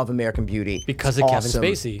 fantastic. I love American Beauty. because It's of awesome.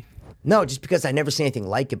 Kevin Spacey. No, just because I never seen anything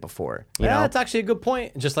like it before. You Yeah, know? that's actually a good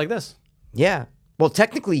point. Just like this. Yeah. Well,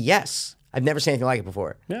 technically, yes. I've never seen anything like it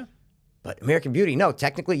before. Yeah. But American Beauty, no,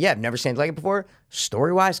 technically, yeah, I've never seen anything like it before.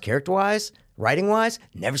 Story-wise, character-wise, writing-wise,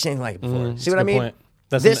 never seen anything like it before. See what I a good mean? point.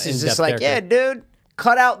 That's This an is just in-depth like, yeah, character. dude,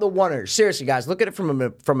 cut out the oneers. Seriously, guys, look at it from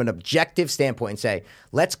an objective standpoint and say,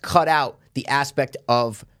 let's cut out the aspect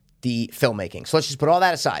of the filmmaking. So let's just put all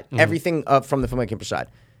that aside, everything from the filmmaking side.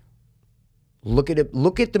 Look at it.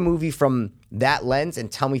 Look at the movie from that lens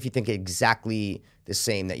and tell me if you think exactly the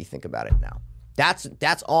same that you think about it now.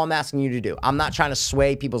 That's all I'm asking you to do. I'm not trying to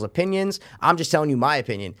sway people's opinions. I'm just telling you my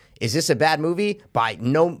opinion. Is this a bad movie? By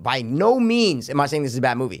no means am I saying this is a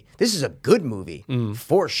bad movie. This is a good movie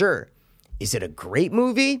for sure. Is it a great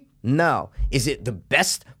movie? No. Is it the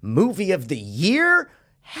best movie of the year?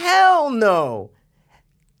 Hell no.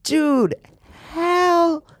 Dude,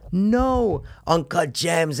 hell no. Uncut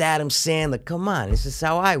Gems, Adam Sandler. Come on, this is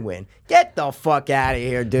how I win. Get the fuck out of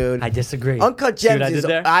here, dude. I disagree. Uncut See what Gems I did is.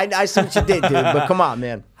 there? I see what you did, dude. But come on,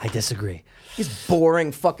 man. I disagree. This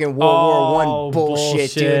boring fucking World War I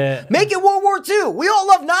bullshit, dude. Make it World War II. We all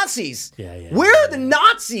love Nazis. Yeah. We're the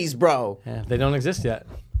Nazis, bro. Yeah, they don't exist yet.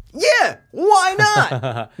 Yeah, Yeah, why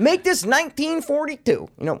not? Make this 1942. You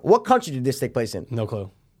know, what country did this take place in? No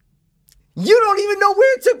clue. You don't even know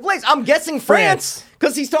where it took place. I'm guessing France.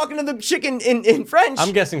 Because he's talking to the chick in French.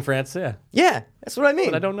 I'm guessing France, yeah. Yeah, that's what I mean.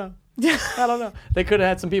 But I don't know. I don't know. They could have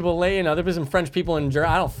had some people laying. There was some French people in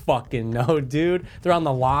Germany. I don't fucking know, dude. They're on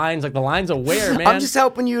the lines. Like, the lines are where, man? I'm just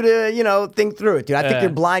helping you to, think through it, dude. I think Yeah. you're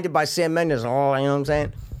blinded by Sam Mendes. Oh, you know what I'm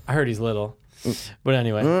saying? I heard he's little. But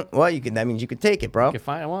anyway. Well, that means you could take it, bro. Okay,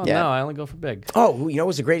 fine. Well, Yeah. no, I only go for big. Oh, you know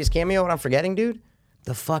what's the greatest cameo? What I'm forgetting, dude?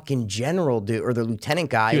 The fucking general, dude, or the lieutenant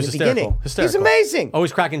guy He in was the beginning. hysterical. He's amazing.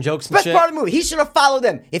 Always cracking jokes and Best shit. part of the movie. He should have followed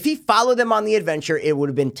them. If he followed them on the adventure, it would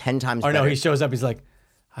have been 10 times Or better. no, he shows up. He's like,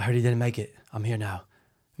 I heard he didn't make it. I'm here now.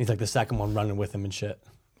 He's like the second one running with him and shit.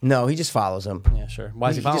 No, he just follows them. Yeah, sure. Why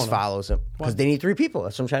is he He following just him? follows them. Because they need 3 people.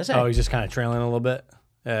 That's what I'm trying to say. Oh, he's just kind of trailing a little bit?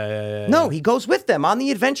 Yeah. No, he goes with them on the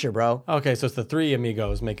adventure, bro. Okay, so it's the 3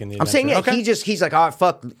 amigos making the I'm saying, yeah, okay. he's like, oh,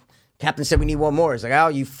 fuck. Captain said we need one more. He's like, oh,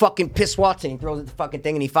 you fucking piss Watson. He throws at the fucking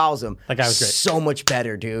thing and he follows him. That guy was great. So much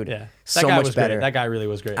better, dude. Yeah. So That guy much was better. great. That guy really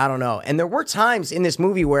was great. I don't know. And there were times in this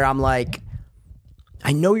movie where I'm like,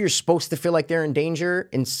 I know you're supposed to feel like they're in danger.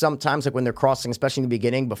 And sometimes, like when they're crossing, especially in the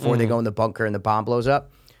beginning, before they go in the bunker and the bomb blows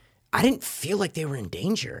up, I didn't feel like they were in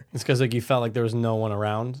danger. It's because like you felt like there was no one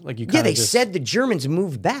around. Like you Yeah, kind they of just, said the Germans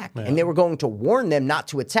moved back and they were going to warn them not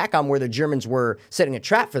to attack on where the Germans were setting a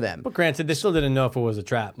trap for them. But granted, they still didn't know if it was a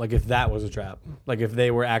trap. Like if that was a trap. Like if they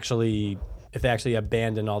actually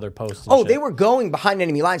abandoned all their posts. And Oh, shit. they were going behind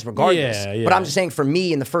enemy lines regardless. Yeah. But I'm just saying, for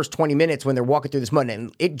me, in the first 20 minutes when they're walking through this mud,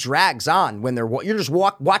 and it drags on when you're just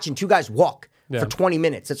watching 2 guys walk for 20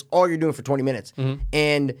 minutes. That's all you're doing for 20 minutes.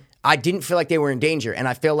 And I didn't feel like they were in danger. And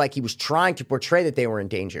I feel like he was trying to portray that they were in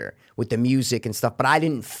danger with the music and stuff, but I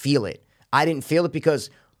didn't feel it. I didn't feel it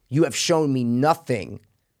because you have shown me nothing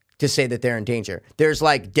to say that they're in danger. There's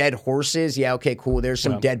like dead horses. Yeah, okay, cool. There's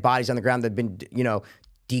some dead bodies on the ground that have been,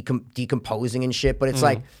 decomposing and shit. But it's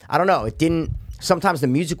like, I don't know. It didn't. Sometimes the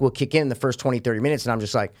music will kick in the first 20, 30 minutes, and I'm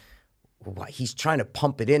just like, he's trying to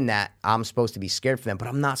pump it in that I'm supposed to be scared for them, but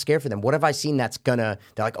I'm not scared for them. What have I seen they're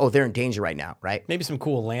like, oh, they're in danger right now, right? Maybe some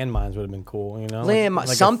cool landmines would have been cool,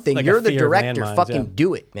 Something. Like You're a the fear of director. landmines, Fucking yeah.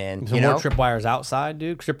 do it, man. Some more tripwires outside,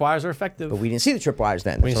 dude. Tripwires are effective. But we didn't see the tripwires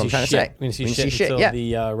then. That's what I'm trying to say. We didn't see shit until Yeah.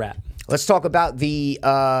 the rat. Let's talk about the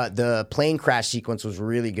plane crash sequence was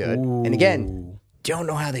really good. And again, don't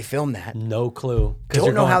know how they filmed that. No clue.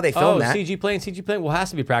 Don't know how they filmed that. CG plane. Well, it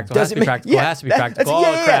has to be practical. It has to be make- practical. It has to be practical.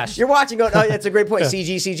 Oh, it crashed. You're watching going, oh, that's a great point.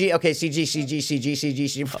 CG. Okay,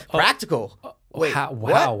 CG. Practical. Wait, How?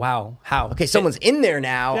 what? Wow. How? Okay, someone's in there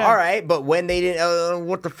now. Yeah. All right, but when they didn't,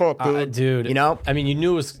 what the fuck, dude? Dude. You know? I mean, you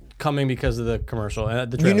knew it was coming because of the commercial, the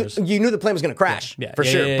You trailers. knew the plane was going to crash, Yeah. for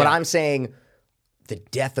Yeah, sure. yeah, But yeah. I'm saying the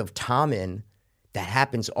death of Tommen, that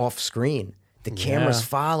happens off screen. The camera's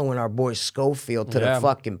following our boy Schofield to the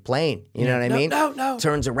fucking plane. You know what I mean? No.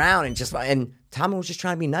 Turns around and Tommen was just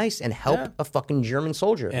trying to be nice and help a fucking German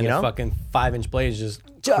soldier. and you know? the fucking 5-inch blades just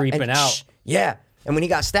And creeping out. Yeah. And when he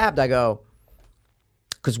got stabbed, I go,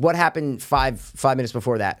 because what happened five minutes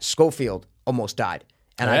before that? Schofield almost died.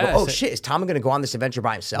 And I Yeah, go, oh so- shit, is Tommen going to go on this adventure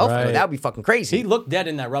by himself? I go, Right. that would be fucking crazy. He looked dead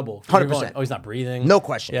in that rubble. 100%. You're going, oh, he's not breathing. No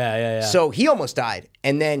question. Yeah. So he almost died.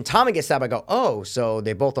 And then Tommen gets stabbed. I go, oh, so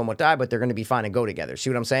they both almost died, but they're going to be fine and go together.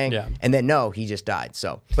 See what I'm saying? Yeah. And then no, he just died.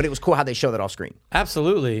 So, but it was cool how they show that off screen.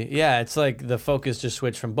 Absolutely. Yeah, it's like the focus just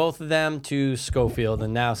switched from both of them to Schofield,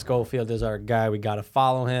 and now Schofield is our guy. We got to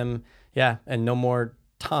follow him. Yeah, and no more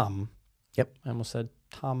Tom. Yep. I almost said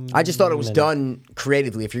Tom. I just thought it was done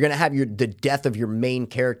creatively. If you're going to have the death of your main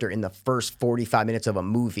character in the first 45 minutes of a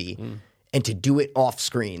movie and to do it off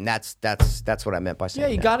screen, that's what I meant by saying Yeah,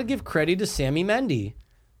 you that. got to give credit to Sammy Mendy,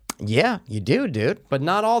 Yeah, you do, dude. but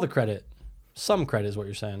not all the credit. Some credit is what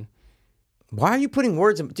you're saying. Why are you putting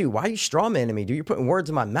words in... Dude, why are you strawmanning me, dude? You're putting words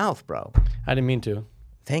in my mouth, bro. I didn't mean to.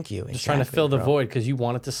 Thank you. Just trying to fill the void because you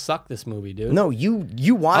wanted to suck this movie, dude. No, you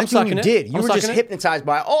wanted to, sucking you it. did. You I'm were just sucking it. hypnotized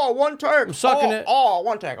by, one take. I'm sucking it.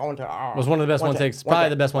 One take. Oh. It was one of the best one takes. Probably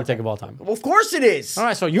the best one take of all time. Well, of course it is. All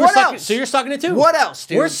right, so you're What sucking. else? So you're sucking it too. What else,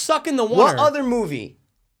 dude? We're sucking the What water. other movie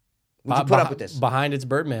would you put up with this? Behind It's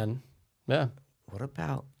Birdman. Yeah. What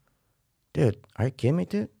about, dude? Are you kidding me,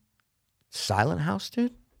 dude? Silent House,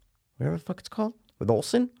 dude. Whatever the fuck it's called, with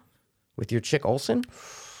Olsen, with your chick Olsen,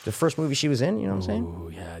 the first movie she was in. You know what I'm saying? Oh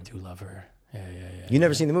yeah, I do love her. Yeah. You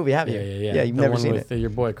never seen the movie, have you? Yeah. Yeah, you've The never one seen with it. your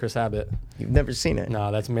boy Chris Abbott. You've never seen it.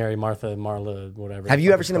 No, that's Mary, Martha, Marla, whatever. Have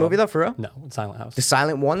you ever seen the movie though, for real? No, it's Silent House. The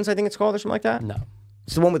Silent Ones, I think it's called, or something like that. No.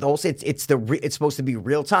 It's the one with Olsen. It's supposed to be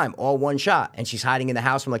real time, all one shot, and she's hiding in the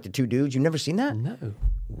house from like the two dudes. You've never seen that? No.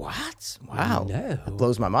 What? Wow. No. That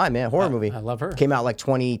blows my mind, man. Horror movie. I love her. Came out like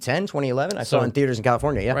 2010, 2011. I saw So- it in theaters in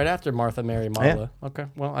California. Yeah. Right after Martha, Mary, Marla. Okay.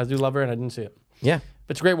 Well, I do love her, and I didn't see it. Yeah.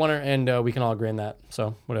 But it's a great one, and we can all agree on that.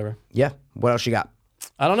 So whatever. Yeah. What else you got?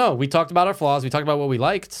 I don't know. We talked about our flaws. We talked about what we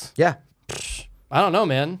liked. Yeah. I don't know,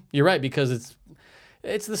 man. You're right, because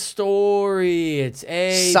it's the story. It's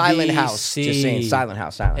A, Silent B, House. C. Just saying. Silent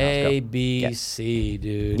House. Silent House. A, Go. B, C,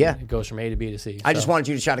 dude. Yeah. It goes from A to B to C. I just So, wanted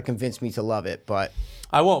you to try to convince me to love it, but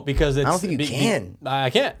I won't, because it's... I don't think you can. I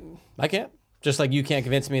can't. Just like you can't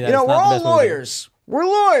convince me that you know, it's we're not the all best movie. lawyers. We're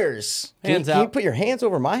lawyers. Hands can you out. put your hands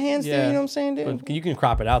over my hands, dude? You know what I'm saying, dude? But you can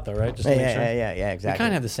crop it out, though, right? Just to make sure. Yeah, exactly. We kind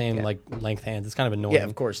of have the same like length hands. It's kind of annoying. Yeah,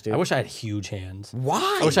 of course, dude. I wish I had huge hands.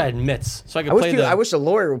 Why? I wish I had mitts so I could I wish, play dude, the. I wish a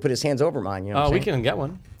lawyer would put his hands over mine. You know what I'm we saying? can get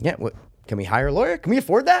one. Yeah. What, can we hire a lawyer? Can we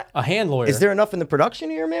afford that? A hand lawyer. Is there enough in the production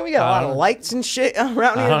here, man? We got a lot of lights and shit around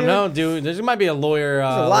here. I don't dude. know, dude. There might be a lawyer.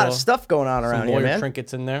 There's a lot of stuff going on around here, lawyer man.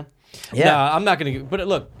 trinkets in there. Yeah. No, I'm not gonna. But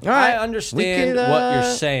look, right. I understand We could, what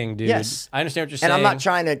you're saying, dude. yes. I understand what you're saying. And I'm not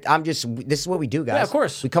trying to. I'm just. This is what we do, guys. Yeah, of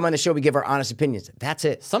course. We come on the show. We give our honest opinions. That's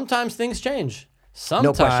it. Sometimes things change.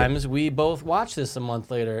 question. Sometimes we both watch this a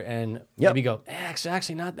month later and Yep. maybe go,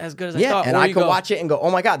 actually not as good as I Yeah, thought. and Or I you could go, watch it and go, "Oh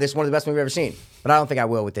my god, this is one of the best movies I've ever seen." But I don't think I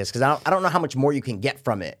will with this because I don't know how much more you can get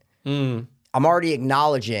from it. I'm already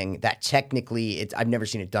acknowledging that technically I've never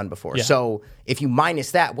seen it done before. Yeah. So if you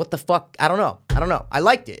minus that, what the fuck? I don't know. I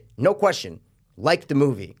liked it, no question. Liked the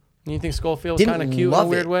movie. You think Schofield was Didn't kind of cute in a love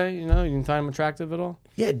weird it. way? You know, you didn't find him attractive at all?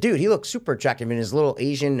 Yeah, dude, he looked super attractive in his little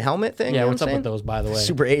Asian helmet thing. Yeah, you know what's what up I'm with saying? those, by the way?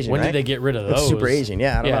 Super Asian, When right? did they get rid of Looks those? super Asian,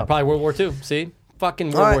 yeah, I don't know. Probably World War II. See? Fucking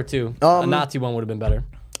World All War right. II. A Nazi one would have been better.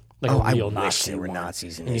 Like I a real wish Nazi they were one.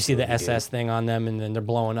 Nazis in And you this see the movie, dude. SS thing on them, and then they're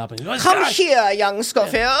blowing up. And, Come here, young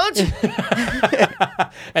Schofield.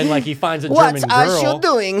 and like he finds a What German are girl. you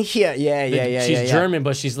doing here? Yeah. She's German,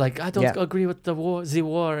 but she's like, I don't Yeah. agree with the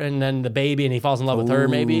war. And then the baby, and he falls in love with her,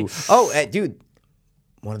 maybe. Oh, dude.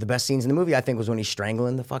 One of the best scenes in the movie, I think, was when he's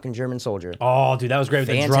strangling the fucking German soldier. Oh, dude, that was great with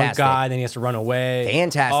the drunk Fantastic. guy. Then he has to run away.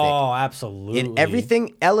 Fantastic. Oh, absolutely. And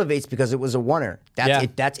everything elevates because it was a oneer. That's Yeah.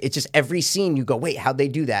 it. It's just every scene you go, wait, how'd they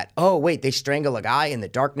do that? Oh, wait, they strangle a guy in the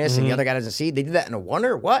darkness and the other guy doesn't see. They did that in a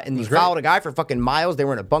oneer? What? And he followed a guy for fucking miles. They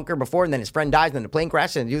were in a bunker before, and then his friend dies, and then the plane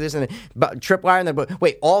crashes, and they do this, and then tripwire, and then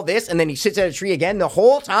wait, all this, and then he sits at a tree again the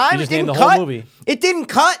whole time. You just It didn't named the whole cut. movie. It didn't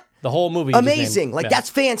cut. The whole movie. you just Amazing. named. Like Yeah.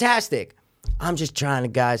 that's fantastic. I'm just trying to,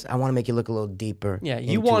 guys. I want to make you look a little deeper. Yeah,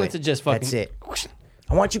 you into wanted it. to just fucking. That's it.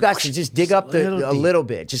 I want you guys to just dig up a little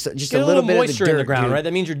bit, just Get a little bit moisture of the dirt, in the ground, dude. right?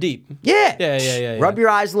 That means you're deep. Yeah. Yeah. Rub your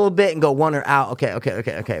eyes a little bit and go one or out.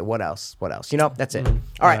 Okay. What else? You know, that's it.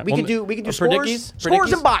 All right, we can do scores,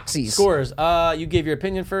 scores and boxies. Scores. You gave your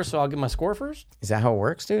opinion first, so I'll give my score first. Is that how it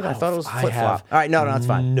works, dude? I thought it was I flip flop. have All right, no, it's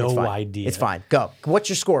fine. no It's fine. idea. It's fine. Go. What's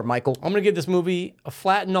your score, Michael? I'm gonna give this movie a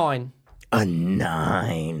flat 9. A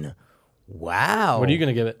 9. Wow. What are you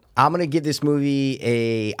gonna give it? I'm gonna give this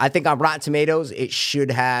movie I think on Rotten Tomatoes it should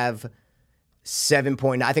have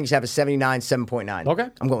 7.9. I think it should have a 79, 7.9. Okay.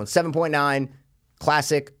 I'm going 7.9.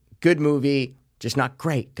 Classic, good movie, just not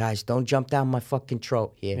great, guys. Don't jump down my fucking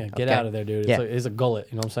throat here. Yeah, get okay? out of there, dude. Yeah. It's a gullet.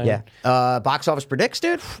 You know what I'm saying? Yeah. Box office predicts,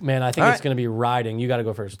 dude. Man, I think All it's right. gonna be riding. You got to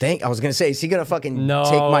go first. I was gonna say, is he gonna fucking No,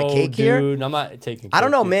 take my cake dude, here? I'm not taking. I don't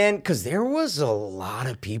cake, know, dude. man, because there was a lot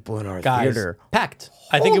of people in our Guys, theater. packed.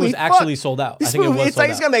 I think it Holy was fuck. actually sold out. This I think movie, it was it's like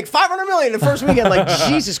sold he's out. gonna make $500 million the first weekend. Like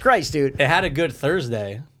Jesus Christ, dude. It had a good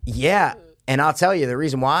Thursday. Yeah. And I'll tell you the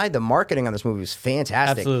reason why. The marketing on this movie was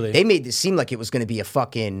fantastic. Absolutely. They made this seem like it was going to be a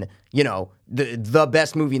fucking, the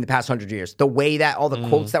best movie in the past 100 years. The way that all the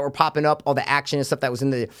quotes that were popping up, all the action and stuff that was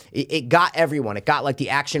in it got everyone. It got like the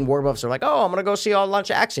action war buffs are like, oh, I'm going to go see all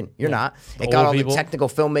lunch action. You're not. It got old all people. the technical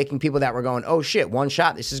filmmaking people that were going, oh shit, one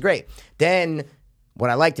shot. This is great. Then what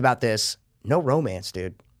I liked about this, no romance,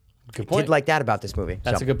 dude. Good I point. did like that about this movie.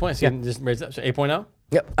 That's So, a good point. So you can just raise it up. So 8.0?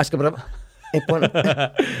 Yep. I skipped it up. 8.0.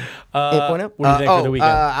 8.0. What do you think for the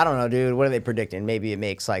weekend? I don't know, dude. What are they predicting? Maybe it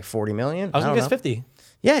makes like 40 million. I was don't going to guess know. 50.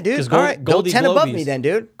 Yeah, dude. 'Cause All right, go Goldie 10 above Globies. me then,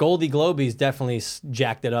 dude. Goldie Globies definitely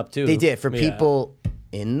jacked it up too. They did. For Yeah. people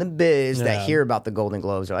in the biz Yeah. that hear about the Golden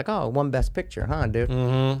Globes, they're like, oh, won Best Picture, huh, dude?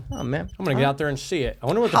 Mm-hmm. Oh, man. I'm going to get out there and see it. I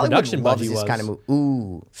wonder what the Hollywood production loves budget this was. kind of movie.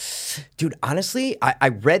 Ooh. Dude, honestly, I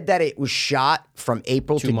read that it was shot from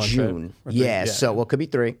April 2 to months, June. right? Or 3, Yeah, yeah. so, well, it could be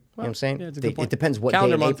 3. You know what I'm saying? yeah, it's a good point. It depends what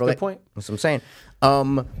Calendar day in month, April. good point. That's what I'm saying.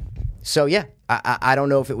 So, yeah, I don't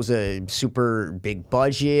know if it was a super big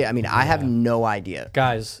budget. I mean, I have no idea.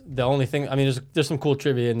 Guys, the only thing, I mean, there's some cool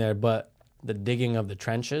trivia in there, but the digging of the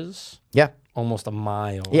trenches, Yeah. almost a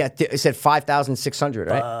mile. Yeah, it said 5,600,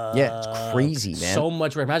 right? Yeah, it's crazy, man. So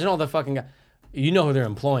much. Imagine all the fucking guys. You know who they're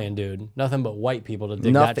employing, dude. Nothing but white people to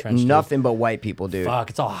dig that trench. Nothing but white people, dude. Fuck,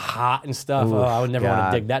 it's all hot and stuff. Oh, I would never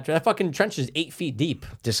want to dig that trench. That fucking trench is 8 feet deep.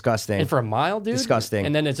 Disgusting. And for a mile, dude? Disgusting.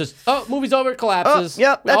 And then it's just, movie's over, it collapses.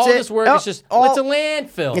 Yep, that's all it. this work is just, it's a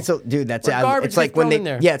landfill. Dude, that's it. Garbage It's like gets when thrown in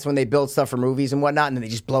there. it's when they build stuff for movies and whatnot, and then they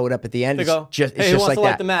just blow it up at the end. They go, It's just who wants like to light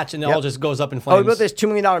that. the match? And it Yep. all just goes up in Oh, flames. we built this $2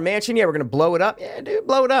 million mansion. Yeah, we're gonna blow it up. Yeah, dude,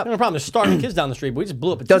 blow it up. No problem. There's starving kids down the street, but we just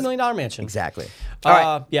blew up a $2 million mansion. Exactly. All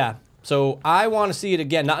right. Yeah. So I want to see it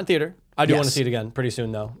again, not in theater. I do want to Yes. see it again pretty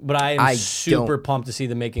soon, though. But I am super pumped to see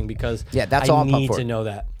the making because that's I all I'm pumped need for. to know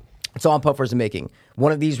that. It's all I'm pumped for is the making.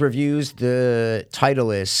 One of these reviews, the title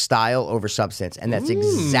is Style Over Substance, and that's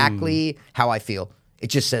exactly how I feel. It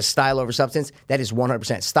just says style over substance. That is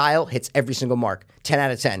 100%. Style hits every single mark. 10 out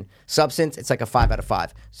of 10. Substance, it's like a 5 out of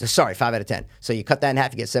 5. So, 5 out of 10. So you cut that in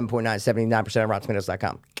half, you get 7.9, 79% on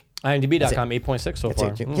RottenTomatoes.com. IMDb.com, 8.6 so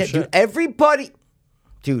far. Dude. Yeah, dude, everybody.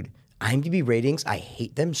 Dude, IMDb ratings, I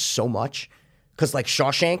hate them so much. Because like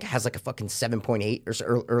Shawshank has like a fucking 7.8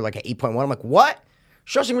 or like an 8.1. I'm like, what?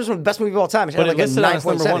 Shawshank was one of the best movies of all time. It But had it like listed a as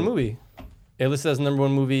number 9.7. one movie. It listed as number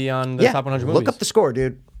one movie on the top 100 movies. Look up the score,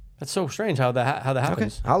 dude. That's so strange how that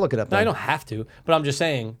happens. I'll look it up. No, I then. don't have to, but I'm just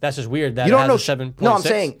saying that's just weird that You don't it know. has a 7.6. No, I'm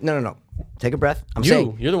saying no. Take a breath. I'm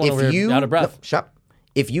saying You're the one over here out of breath. No, shut up.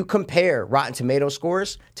 If you compare Rotten Tomato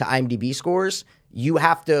scores to IMDb scores, you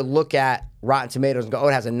have to look at Rotten Tomatoes and go, oh,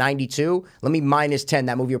 it has a 92. Let me minus 10.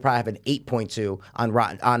 That movie will probably have an 8.2 on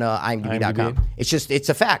IMDb.com. IMDb. It's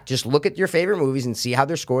a fact. Just look at your favorite movies and see how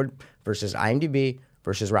they're scored versus IMDb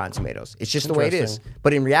versus Rotten Tomatoes. It's just the way it is. Interesting.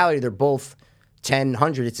 But in reality, they're both 10,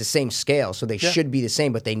 100. It's the same scale, so they should be the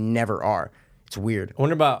same, but they never are. It's weird. I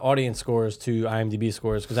wonder about audience scores to IMDb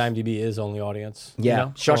scores because IMDb is only audience. Yeah, You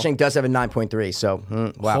know? Shawshank does have a 9.3, so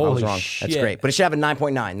wow, I was Holy wrong. shit. That's great, but it should have a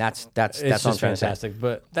 9.9. That's It's what I'm just trying to say. fantastic.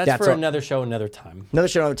 But that's That's for all- another show, another time. Another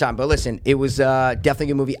show, another time. But listen, it was definitely a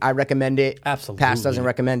good movie. I recommend it. Absolutely. Pass doesn't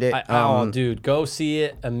recommend it. Dude, go see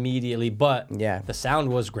it immediately. But Yeah. the sound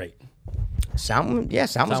was great. Sound was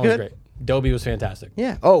Sound was good. great. Dolby was fantastic.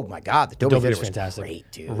 Yeah. Oh my God, the Dolby Dolby Theater was was fantastic.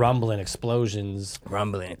 great, dude. Rumbling, explosions.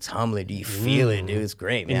 Rumbling, it's humbling. Do you feel it, dude? It's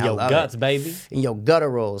great, man. In I your love guts, it. baby. In your gutter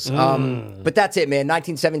rolls. But that's it, man.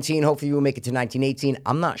 1917. Hopefully, we'll make it to 1918.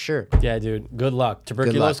 I'm not sure. Yeah, dude. Good luck.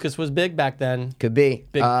 Tuberculosis was big back then. Could be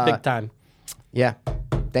Big time. Yeah.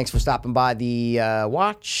 Thanks for stopping by the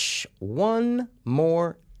watch one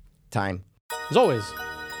more time. As always.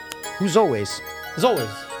 Who's always? As always.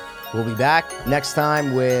 We'll be back next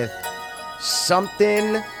time with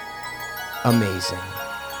something amazing.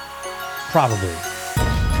 Probably.